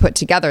try to put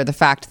together the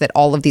fact that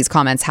all of these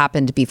comments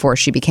happened before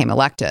she became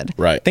elected.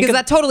 Right. Because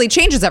that totally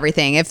changes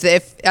everything.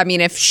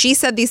 If she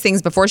said these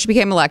things before she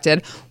became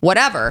elected,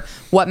 whatever,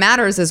 what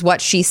matters is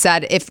what she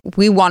said. If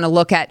we want to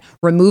look at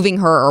removing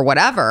her or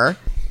whatever,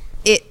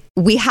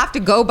 we have to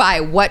go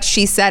by what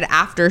she said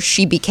after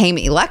she became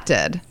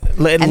elected.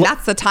 And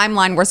that's the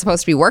timeline we're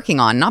supposed to be working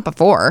on, not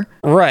before.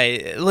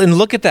 Right. And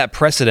look at that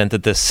precedent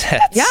that this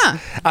sets. Yeah.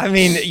 I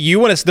mean,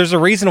 there's a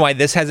reason why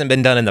this hasn't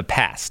been done in the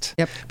past.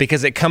 Yep.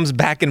 Because it comes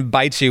back and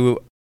bites you,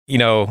 you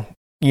know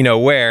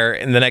where,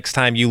 and the next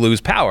time you lose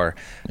power.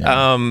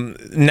 Yeah.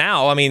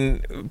 Now, I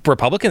mean,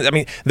 Republicans,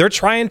 they're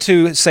trying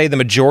to say the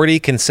majority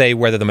can say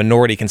whether the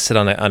minority can sit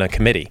on a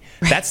committee.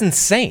 That's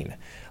insane.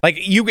 Like,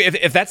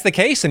 if that's the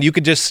case, and you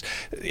could just,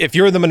 if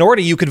you're the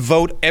minority, you could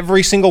vote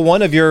every single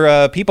one of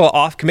your people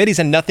off committees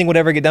and nothing would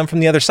ever get done from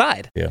the other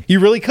side. Yeah. You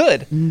really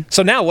could. Mm-hmm.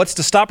 So now what's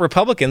to stop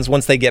Republicans,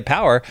 once they get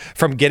power,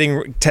 from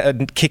kicking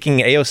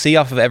AOC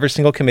off of every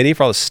single committee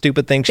for all the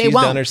stupid things she's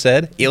done or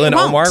said? Ilhan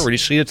Omar,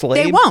 Rashida Tlaib?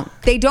 They won't.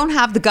 They don't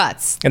have the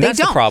guts. And that's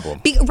the problem.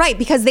 Right,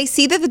 because they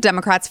see that the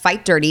Democrats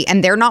fight dirty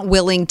and they're not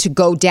willing to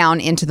go down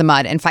into the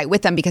mud and fight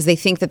with them because they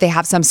think that they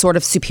have some sort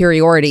of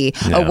superiority.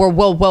 Yeah.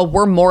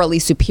 We're morally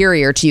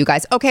superior to you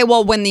guys. Okay,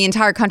 well, when the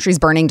entire country's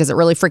burning, does it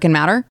really freaking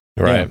matter?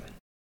 Right. Yeah.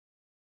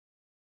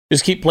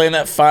 Just keep playing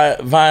that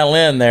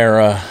violin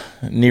there,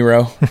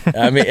 Nero.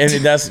 I mean, and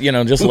that's,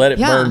 just let it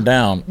burn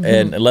down. Mm-hmm.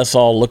 And let's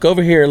all look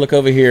over here,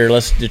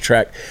 let's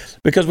detract.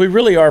 Because we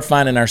really are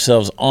finding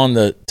ourselves on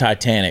the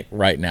Titanic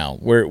right now.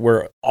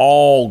 We're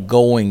all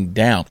going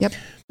down. Yep.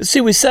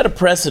 See, we set a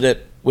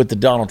precedent with the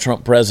Donald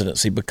Trump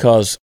presidency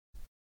because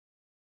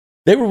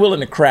they were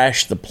willing to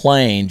crash the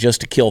plane just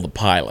to kill the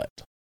pilot.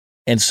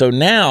 And so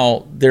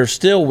now they're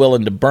still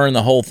willing to burn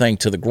the whole thing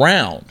to the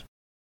ground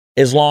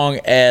as long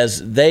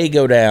as they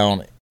go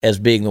down as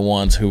being the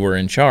ones who were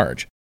in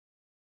charge.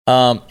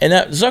 And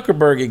that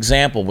Zuckerberg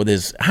example with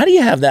his, how do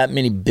you have that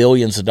many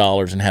billions of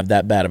dollars and have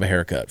that bad of a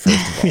haircut, first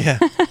of all? Yeah.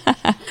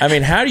 I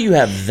mean, how do you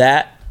have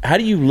that? How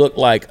do you look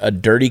like a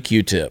dirty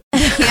Q-tip? You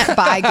can't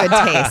buy good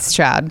taste,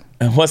 Chad.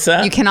 What's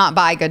that? You cannot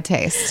buy good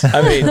taste.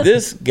 I mean,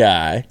 this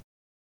guy.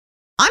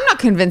 I'm not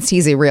convinced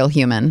he's a real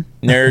human.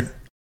 Nerd.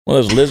 One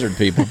of those lizard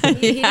people.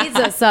 He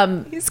needs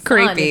some. He's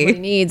creepy. He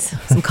needs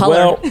some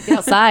color. Get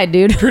outside,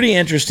 dude. Pretty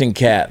interesting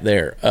cat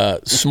there.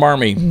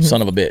 Smarmy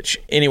son of a bitch.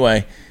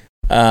 Anyway,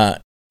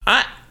 that's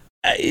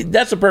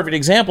a perfect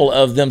example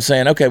of them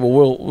saying, okay,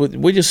 well,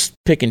 we just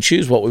pick and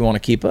choose what we want to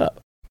keep up.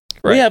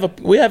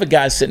 Right. We have a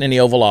guy sitting in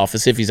the Oval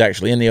Office. If he's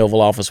actually in the Oval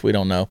Office, we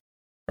don't know.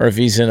 Or if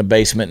he's in a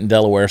basement in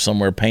Delaware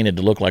somewhere painted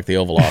to look like the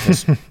Oval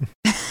Office.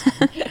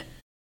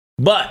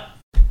 But,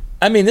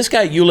 I mean, this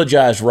guy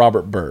eulogized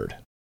Robert Byrd.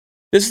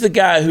 This is the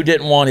guy who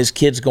didn't want his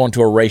kids going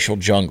to a racial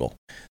jungle.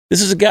 This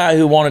is a guy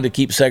who wanted to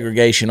keep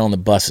segregation on the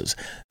buses.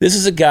 This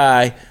is a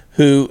guy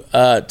who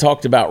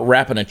talked about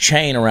wrapping a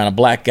chain around a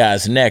black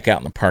guy's neck out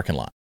in the parking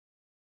lot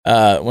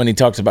when he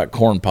talks about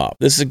corn pop.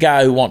 This is a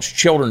guy who wants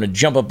children to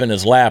jump up in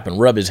his lap and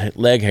rub his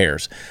leg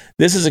hairs.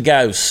 This is a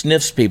guy who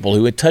sniffs people,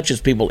 who touches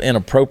people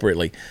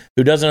inappropriately,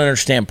 who doesn't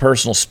understand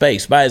personal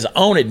space. By his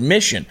own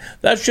admission,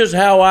 that's just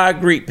how I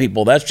greet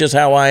people. That's just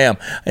how I am.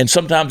 And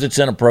sometimes it's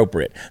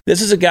inappropriate.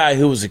 This is a guy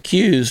who was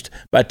accused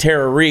by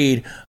Tara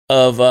Reid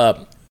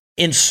of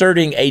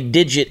inserting a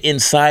digit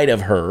inside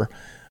of her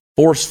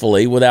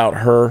forcefully without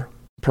her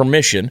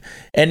permission,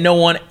 and no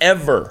one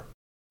ever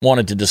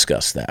wanted to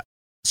discuss that.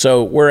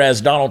 So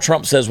whereas Donald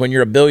Trump says when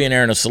you're a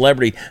billionaire and a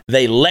celebrity,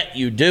 they let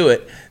you do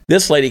it,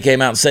 this lady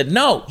came out and said,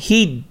 no,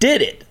 he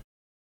did it.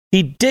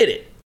 He did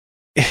it.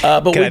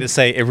 But Can I just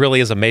say, it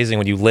really is amazing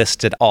when you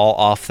list it all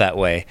off that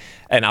way.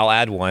 And I'll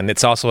add one.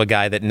 It's also a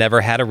guy that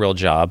never had a real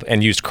job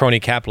and used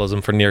crony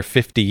capitalism for near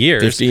 50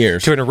 years. 50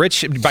 years. To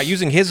enrich, by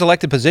using his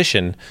elected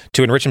position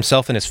to enrich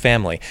himself and his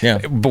family. Yeah.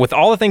 But with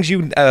all the things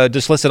you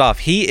just listed off,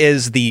 he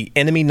is the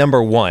enemy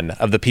number one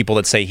of the people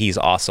that say he's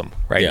awesome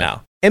right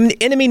now.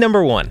 Enemy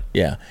number one.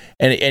 Yeah.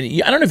 And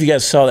I don't know if you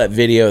guys saw that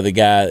video of the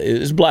guy,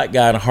 this black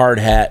guy in a hard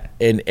hat,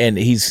 and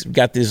he's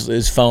got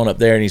his phone up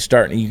there, and he's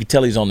starting, you can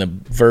tell he's on the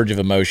verge of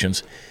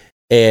emotions,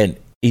 and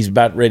he's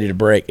about ready to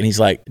break, and he's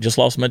like, just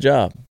lost my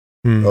job.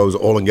 Oh, it was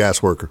an oil and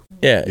gas worker.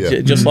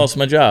 Yeah, just lost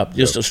my job.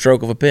 Just a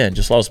stroke of a pen.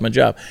 Just lost my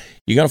job.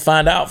 You're going to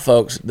find out,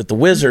 folks, that the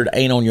wizard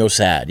ain't on your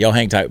side. Y'all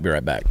hang tight. We'll be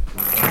right back.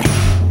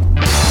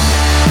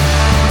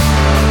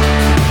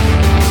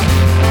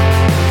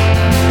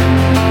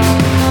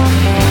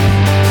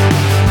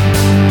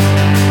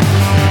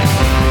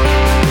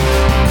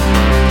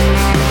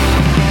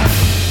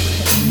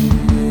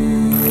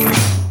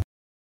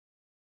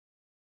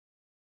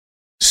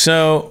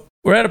 So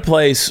we're at a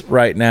place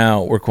right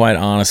now where, quite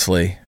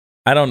honestly,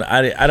 I don't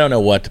know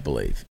what to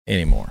believe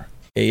anymore.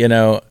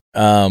 We're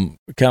kind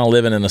of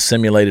living in a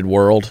simulated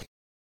world,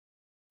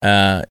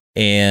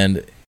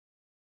 and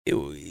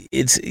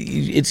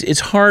it's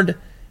hard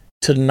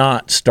to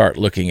not start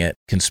looking at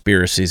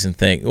conspiracies and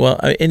think, well,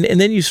 and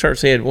then you start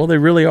saying, well, they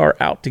really are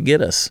out to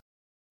get us,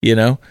 because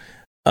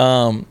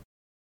the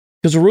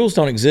rules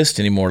don't exist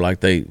anymore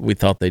like we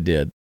thought they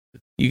did.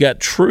 You got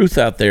truth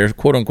out there,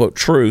 quote unquote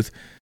truth,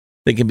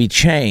 that can be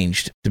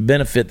changed to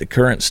benefit the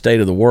current state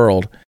of the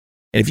world.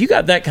 And if you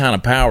got that kind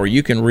of power,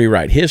 you can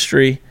rewrite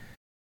history.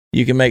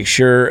 You can make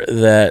sure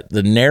that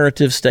the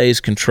narrative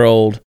stays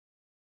controlled.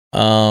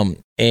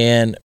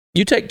 And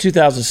you take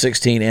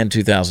 2016 and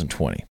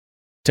 2020,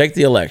 take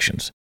the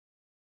elections.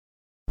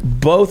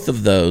 Both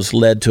of those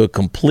led to a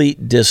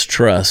complete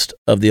distrust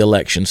of the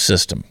election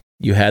system.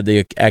 You had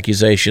the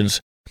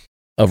accusations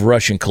of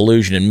Russian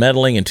collusion and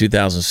meddling in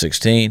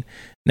 2016.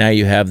 Now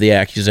you have the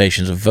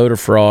accusations of voter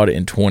fraud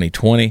in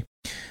 2020.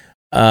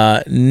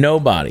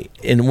 Nobody.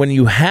 And when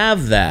you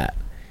have that,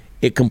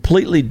 it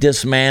completely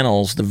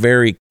dismantles the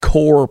very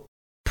core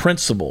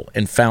principle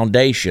and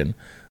foundation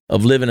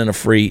of living in a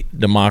free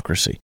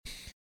democracy.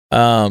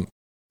 We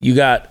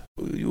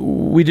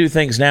do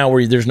things now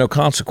where there's no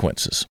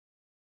consequences.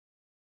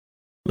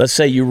 Let's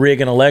say you rig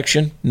an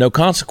election, no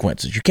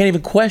consequences. You can't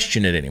even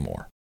question it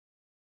anymore.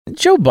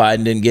 Joe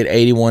Biden didn't get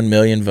 81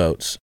 million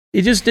votes.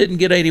 He just didn't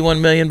get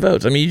 81 million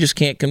votes. I mean, you just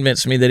can't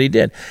convince me that he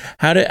did.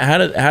 How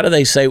do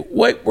they say,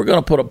 wait, we're going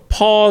to put a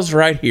pause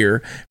right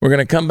here. We're going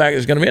to come back.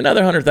 There's going to be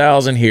another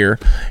 100,000 here.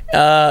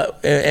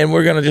 And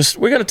we're going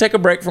to take a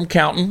break from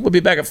counting. We'll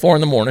be back at 4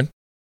 a.m.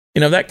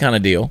 That kind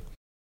of deal.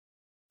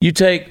 You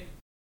take,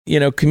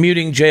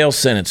 commuting jail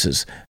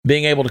sentences,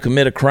 being able to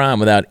commit a crime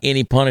without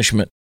any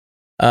punishment.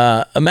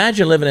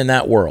 Imagine living in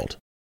that world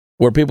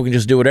where people can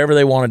just do whatever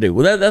they want to do.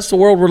 Well, that's the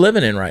world we're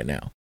living in right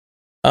now.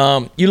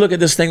 You look at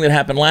this thing that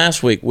happened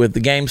last week with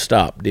the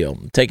GameStop deal,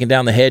 taking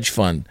down the hedge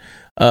fund.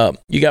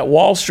 You got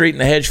Wall Street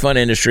and the hedge fund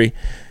industry.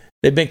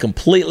 They've been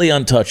completely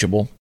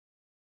untouchable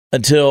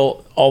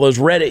until all those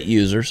Reddit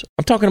users.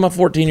 I'm talking to my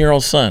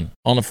 14-year-old son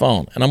on the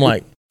phone, and I'm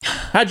like,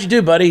 how'd you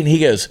do, buddy? And he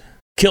goes,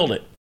 killed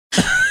it.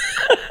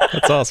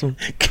 That's awesome.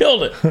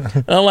 Killed it.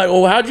 And I'm like,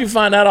 well, how'd you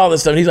find out all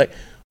this stuff? And he's like,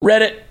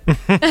 Reddit.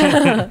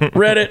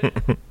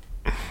 Reddit.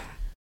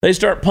 They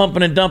start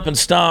pumping and dumping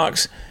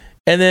stocks.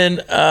 And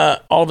then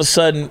all of a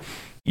sudden,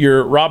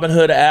 your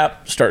Robinhood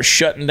app starts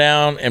shutting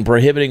down and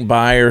prohibiting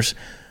buyers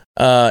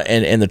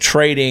and the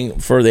trading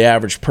for the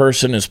average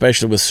person,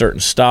 especially with certain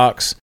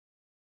stocks.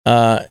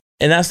 And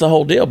that's the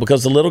whole deal,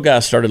 because the little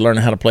guys started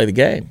learning how to play the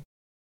game.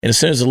 And as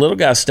soon as the little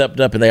guys stepped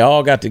up and they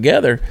all got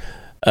together,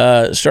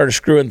 started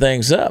screwing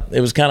things up.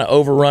 It was kind of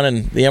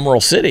overrunning the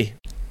Emerald City.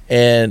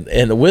 And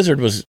the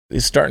wizard was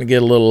starting to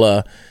get a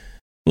little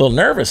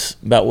nervous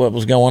about what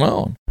was going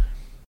on.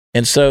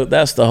 And so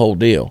that's the whole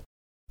deal.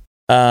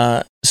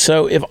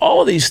 So if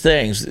all of these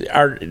things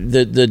are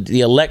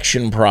the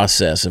election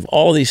process, if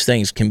all of these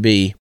things can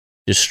be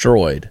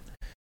destroyed,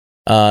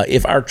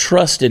 if our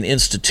trust in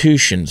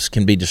institutions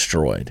can be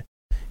destroyed,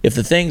 if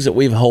the things that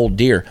we hold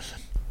dear,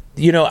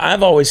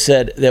 I've always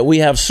said that we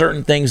have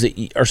certain things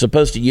that are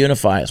supposed to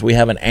unify us. We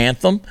have an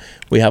anthem,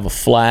 we have a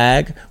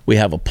flag, we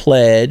have a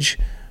pledge.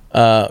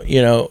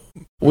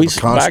 We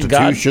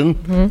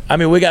Constitution. I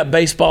mean, we got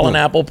baseball and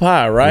apple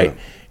pie, right?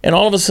 Yeah. And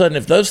all of a sudden,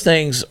 if those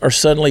things are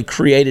suddenly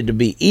created to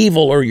be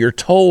evil, or you're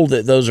told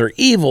that those are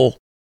evil,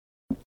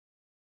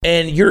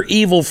 and you're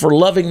evil for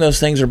loving those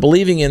things or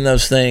believing in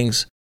those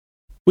things,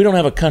 we don't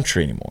have a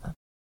country anymore.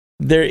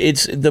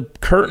 The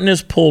curtain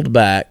is pulled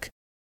back.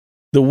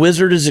 The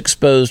wizard is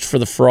exposed for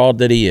the fraud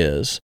that he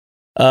is.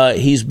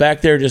 He's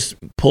back there just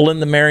pulling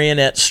the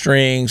marionette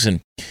strings and,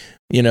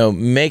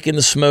 making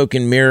the smoke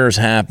and mirrors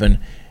happen.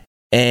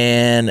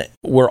 And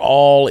we're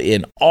all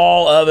in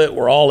awe of it.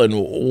 We're all in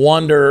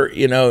wonder.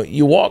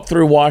 You walk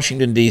through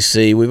Washington,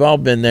 D.C. We've all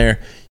been there.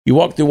 You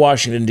walk through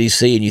Washington,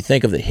 D.C., and you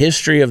think of the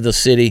history of the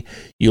city.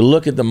 You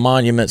look at the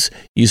monuments.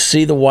 You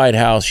see the White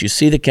House. You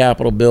see the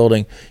Capitol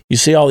building. You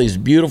see all these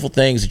beautiful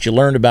things that you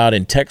learned about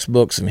in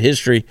textbooks and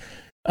history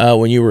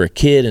when you were a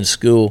kid in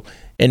school.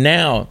 And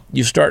now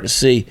you start to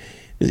see,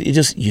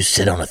 you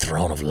sit on a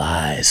throne of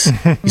lies.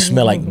 You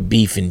smell like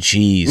beef and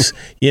cheese.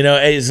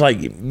 It's like,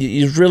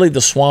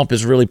 the swamp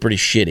is really pretty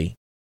shitty.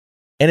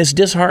 And it's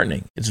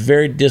disheartening. It's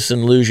very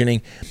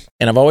disillusioning.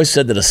 And I've always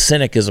said that a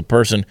cynic is a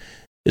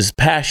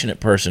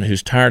passionate person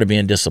who's tired of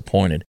being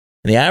disappointed.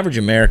 And the average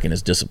American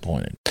is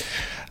disappointed.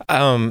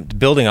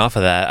 Building off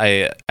of that,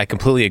 I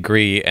completely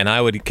agree. And I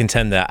would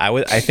contend that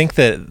I think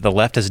that the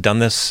left has done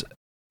this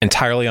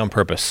entirely on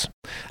purpose.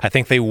 I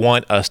think they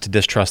want us to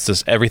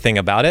distrust everything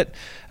about it.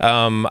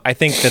 I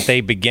think that they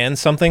began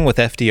something with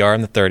FDR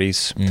in the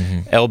 30s.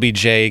 Mm-hmm.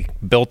 LBJ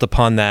built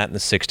upon that in the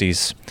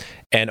 60s.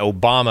 And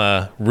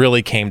Obama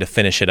really came to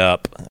finish it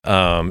up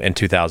in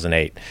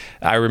 2008.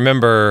 I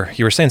remember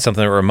you were saying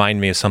something that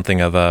reminded me of something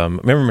of,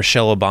 remember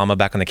Michelle Obama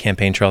back on the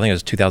campaign trail? I think it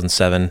was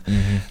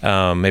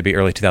 2007, maybe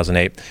early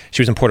 2008.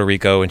 She was in Puerto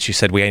Rico and she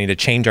said, we need to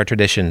change our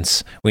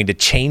traditions. We need to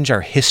change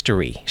our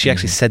history. She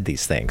actually said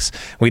these things.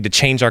 We need to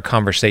change our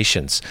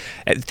conversations.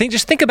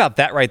 Just think about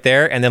that right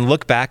there, and then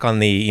look back on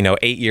the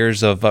 8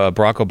 years of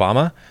Barack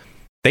Obama.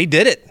 They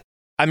did it.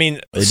 I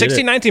mean,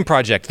 1619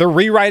 Project, they're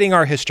rewriting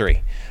our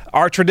history,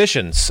 our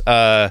traditions.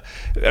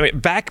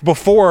 Back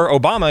before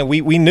Obama,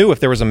 we knew if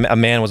there was a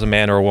man was a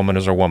man or a woman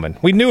was a woman.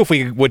 We knew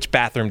which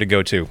bathroom to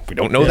go to. We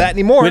don't know that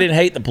anymore. We didn't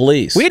hate the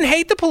police. We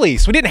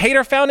didn't hate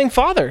our founding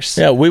fathers.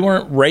 Yeah, we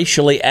weren't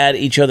racially at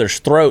each other's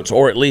throats,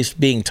 or at least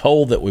being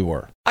told that we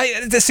were.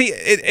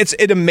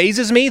 It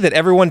amazes me that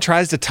everyone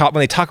tries to talk, when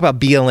they talk about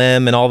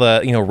BLM and all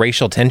the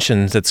racial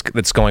tensions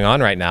that's going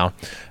on right now.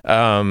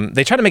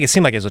 They try to make it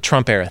seem like it's a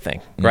Trump era thing,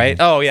 right?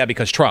 Mm-hmm. Oh yeah,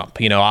 because Trump,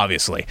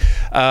 obviously.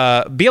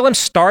 BLM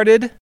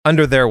started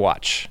under their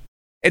watch.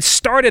 It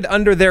started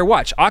under their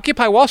watch.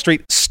 Occupy Wall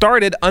Street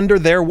started under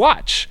their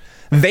watch.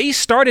 They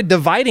started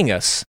dividing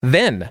us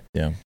then.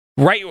 Yeah.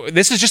 Right.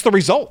 This is just the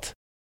result.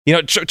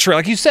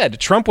 Like you said,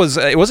 Trump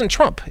it wasn't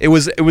Trump. It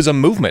was a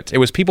movement. It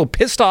was people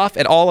pissed off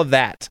at all of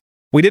that.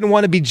 We didn't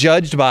want to be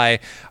judged by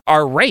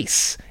our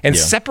race and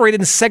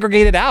separated and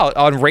segregated out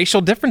on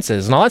racial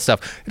differences and all that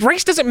stuff.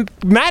 Race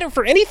doesn't matter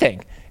for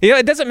anything.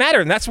 It doesn't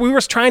matter. And that's what we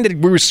were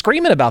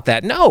screaming about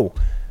that. No,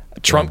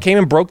 Trump came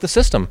and broke the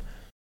system.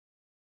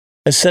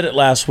 I said it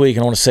last week,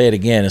 and I want to say it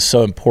again. It's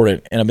so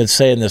important. And I've been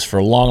saying this for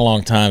a long,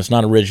 long time. It's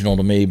not original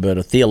to me, but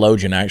a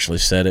theologian actually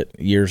said it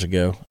years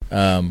ago.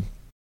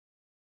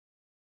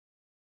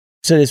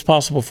 Said it's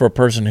possible for a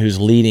person who's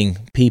leading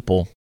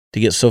people to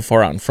get so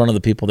far out in front of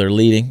the people they're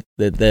leading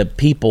that the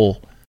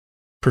people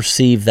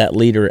perceive that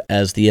leader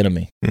as the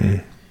enemy,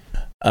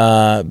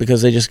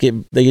 because they just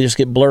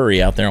get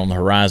blurry out there on the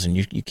horizon.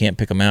 You can't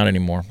pick them out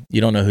anymore. You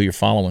don't know who you're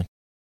following.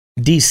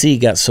 D.C.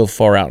 got so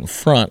far out in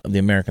front of the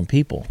American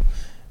people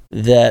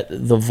that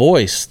the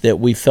voice that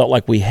we felt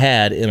like we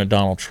had in a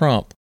Donald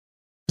Trump,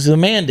 because the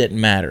man didn't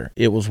matter.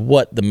 It was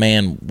what the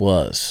man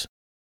was.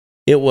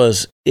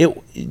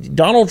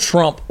 Donald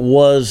Trump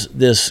was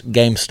this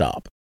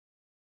GameStop.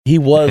 He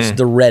was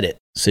the Reddit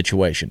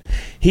situation.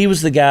 He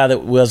was the guy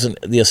that wasn't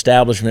the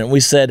establishment.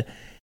 We said,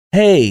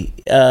 hey,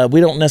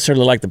 we don't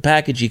necessarily like the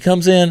package he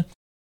comes in,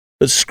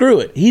 but screw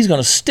it. He's going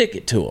to stick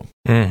it to him.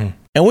 Mm-hmm.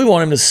 And we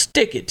want him to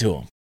stick it to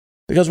him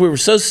because we were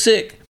so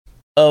sick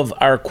of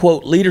our,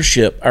 quote,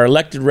 leadership, our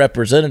elected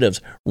representatives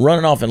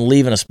running off and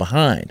leaving us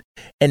behind.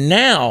 And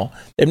now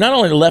they've not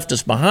only left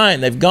us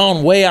behind, they've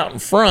gone way out in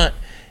front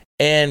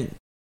and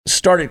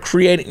started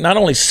creating, not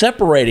only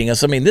separating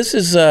us. I mean, this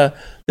is some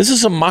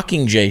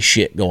Mockingjay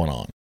shit going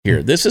on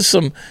here. This is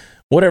some,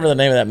 whatever the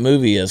name of that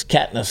movie is,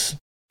 Katniss.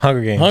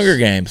 Hunger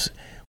Games.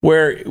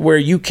 Where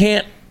you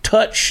can't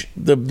touch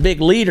the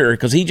big leader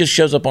because he just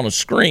shows up on a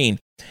screen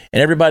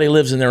and everybody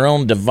lives in their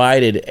own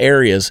divided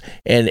areas.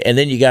 And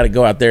then you got to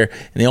go out there.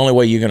 And the only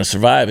way you're going to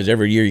survive is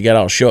every year you got to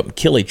all show up and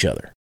kill each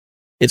other.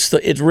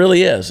 It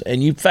really is.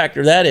 And you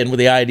factor that in with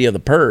the idea of the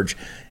purge.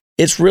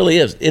 It really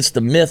is. It's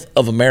the myth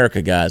of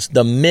America, guys.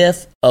 The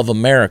myth of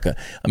America.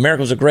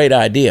 America was a great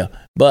idea.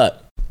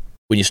 But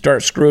when you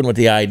start screwing with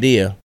the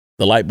idea,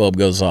 the light bulb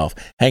goes off.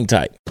 Hang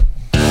tight.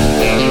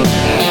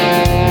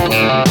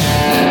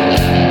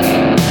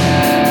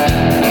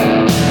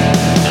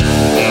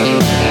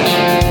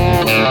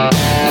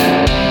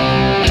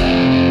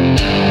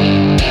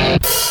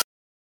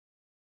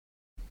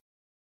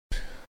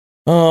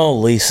 Oh,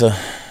 Lisa.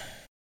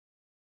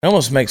 It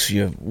almost makes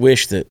you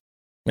wish that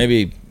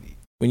maybe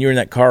when you were in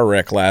that car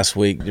wreck last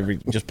week,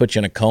 just put you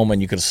in a coma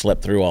and you could have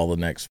slept through all the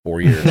next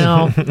 4 years.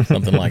 No.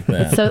 Something like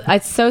that. So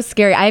it's so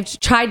scary. I've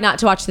tried not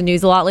to watch the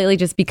news a lot lately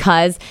just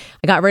because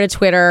I got rid of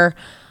Twitter.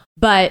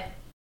 But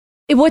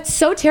what's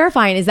so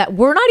terrifying is that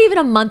we're not even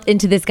a month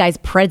into this guy's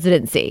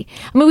presidency.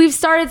 I mean, we've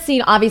started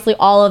seeing obviously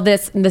all of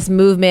this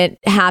movement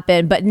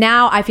happen, but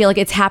now I feel like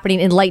it's happening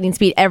in lightning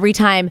speed. Every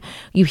time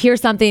you hear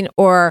something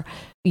or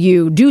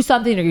you do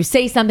something or you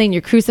say something, you're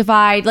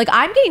crucified. Like,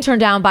 I'm getting turned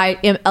down by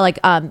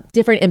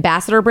different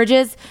ambassador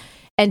bridges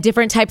and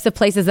different types of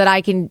places that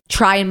I can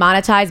try and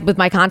monetize with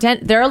my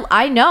content.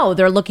 I know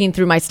they're looking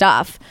through my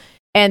stuff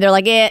and they're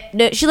like,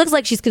 she looks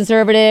like she's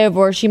conservative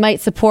or she might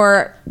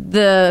support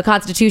the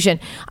Constitution.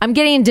 I'm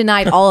getting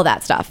denied all of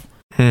that stuff.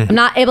 I'm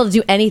not able to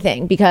do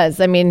anything because,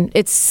 I mean,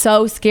 it's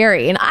so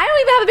scary. And I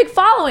don't even have a big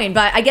following,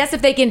 but I guess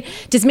if they can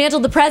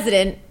dismantle the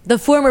president, the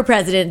former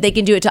president, they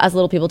can do it to us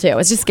little people too.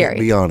 It's just scary.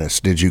 Be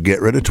honest. Did you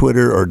get rid of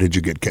Twitter or did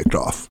you get kicked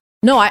off?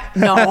 No, I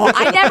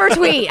never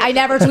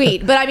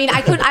tweet. But I mean,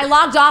 I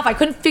logged off. I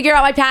couldn't figure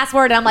out my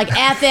password and I'm like,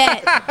 F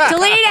it,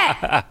 delete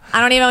it.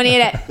 I don't even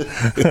need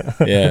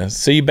it. Yeah.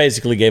 So you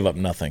basically gave up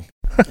nothing.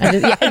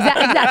 Exactly.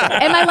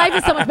 And my life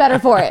is so much better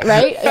for it.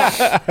 Right.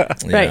 Yeah.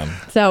 Right.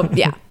 So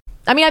yeah.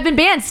 I mean, I've been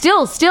banned,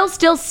 still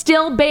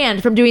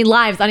banned from doing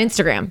lives on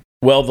Instagram.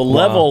 Well, the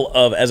level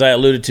of, as I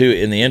alluded to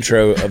in the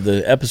intro of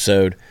the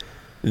episode,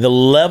 the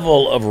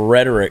level of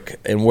rhetoric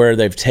and where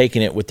they've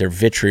taken it with their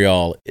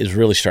vitriol is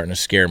really starting to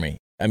scare me.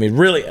 I mean,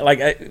 really,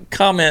 like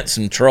comments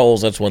and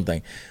trolls, that's one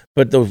thing.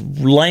 But the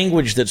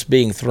language that's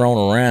being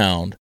thrown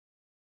around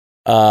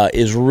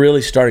is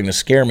really starting to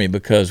scare me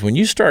because when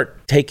you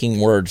start taking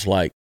words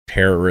like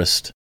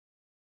terrorist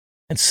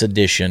and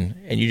sedition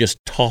and you just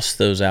toss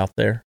those out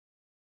there,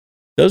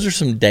 those are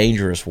some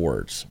dangerous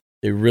words.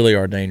 They really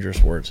are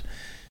dangerous words.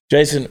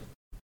 Jason,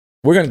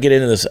 we're going to get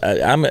into this.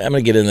 I'm going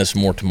to get into this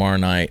more tomorrow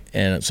night.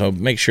 And so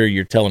make sure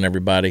you're telling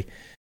everybody.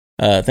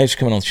 Thanks for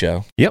coming on the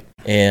show. Yep.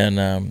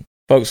 And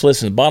folks,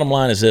 listen, the bottom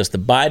line is this. The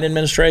Biden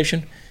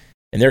administration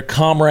and their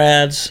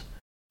comrades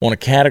want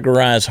to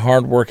categorize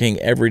hardworking,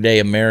 everyday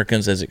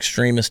Americans as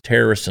extremists,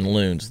 terrorists, and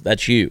loons.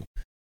 That's you.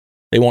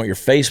 They want your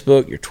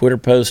Facebook, your Twitter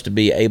posts to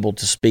be able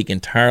to speak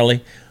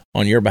entirely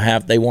on your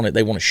behalf. They want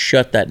to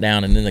shut that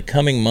down. And in the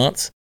coming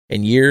months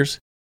and years,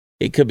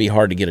 it could be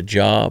hard to get a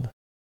job,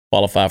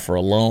 qualify for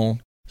a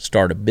loan,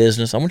 start a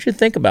business. I want you to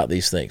think about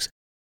these things,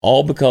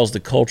 all because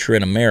the culture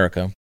in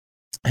America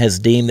has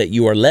deemed that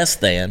you are less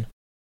than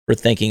for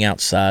thinking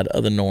outside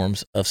of the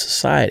norms of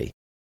society.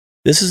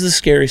 This is the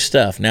scary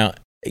stuff. Now,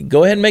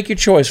 go ahead and make your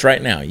choice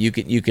right now. You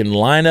can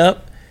line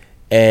up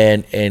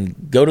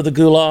and go to the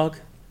gulag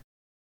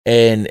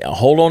and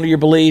hold on to your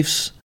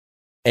beliefs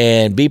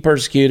and be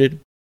persecuted.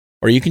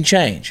 Or you can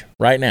change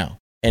right now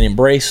and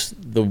embrace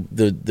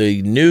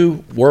the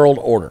new world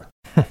order.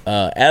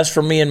 As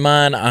for me and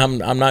mine, I'm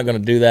not going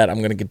to do that. I'm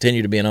going to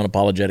continue to be an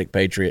unapologetic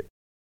patriot,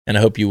 and I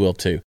hope you will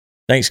too.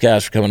 Thanks,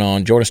 guys, for coming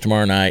on. Join us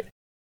tomorrow night.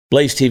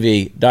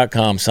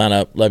 BlazeTV.com. Sign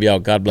up. Love y'all.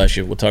 God bless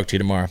you. We'll talk to you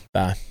tomorrow.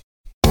 Bye.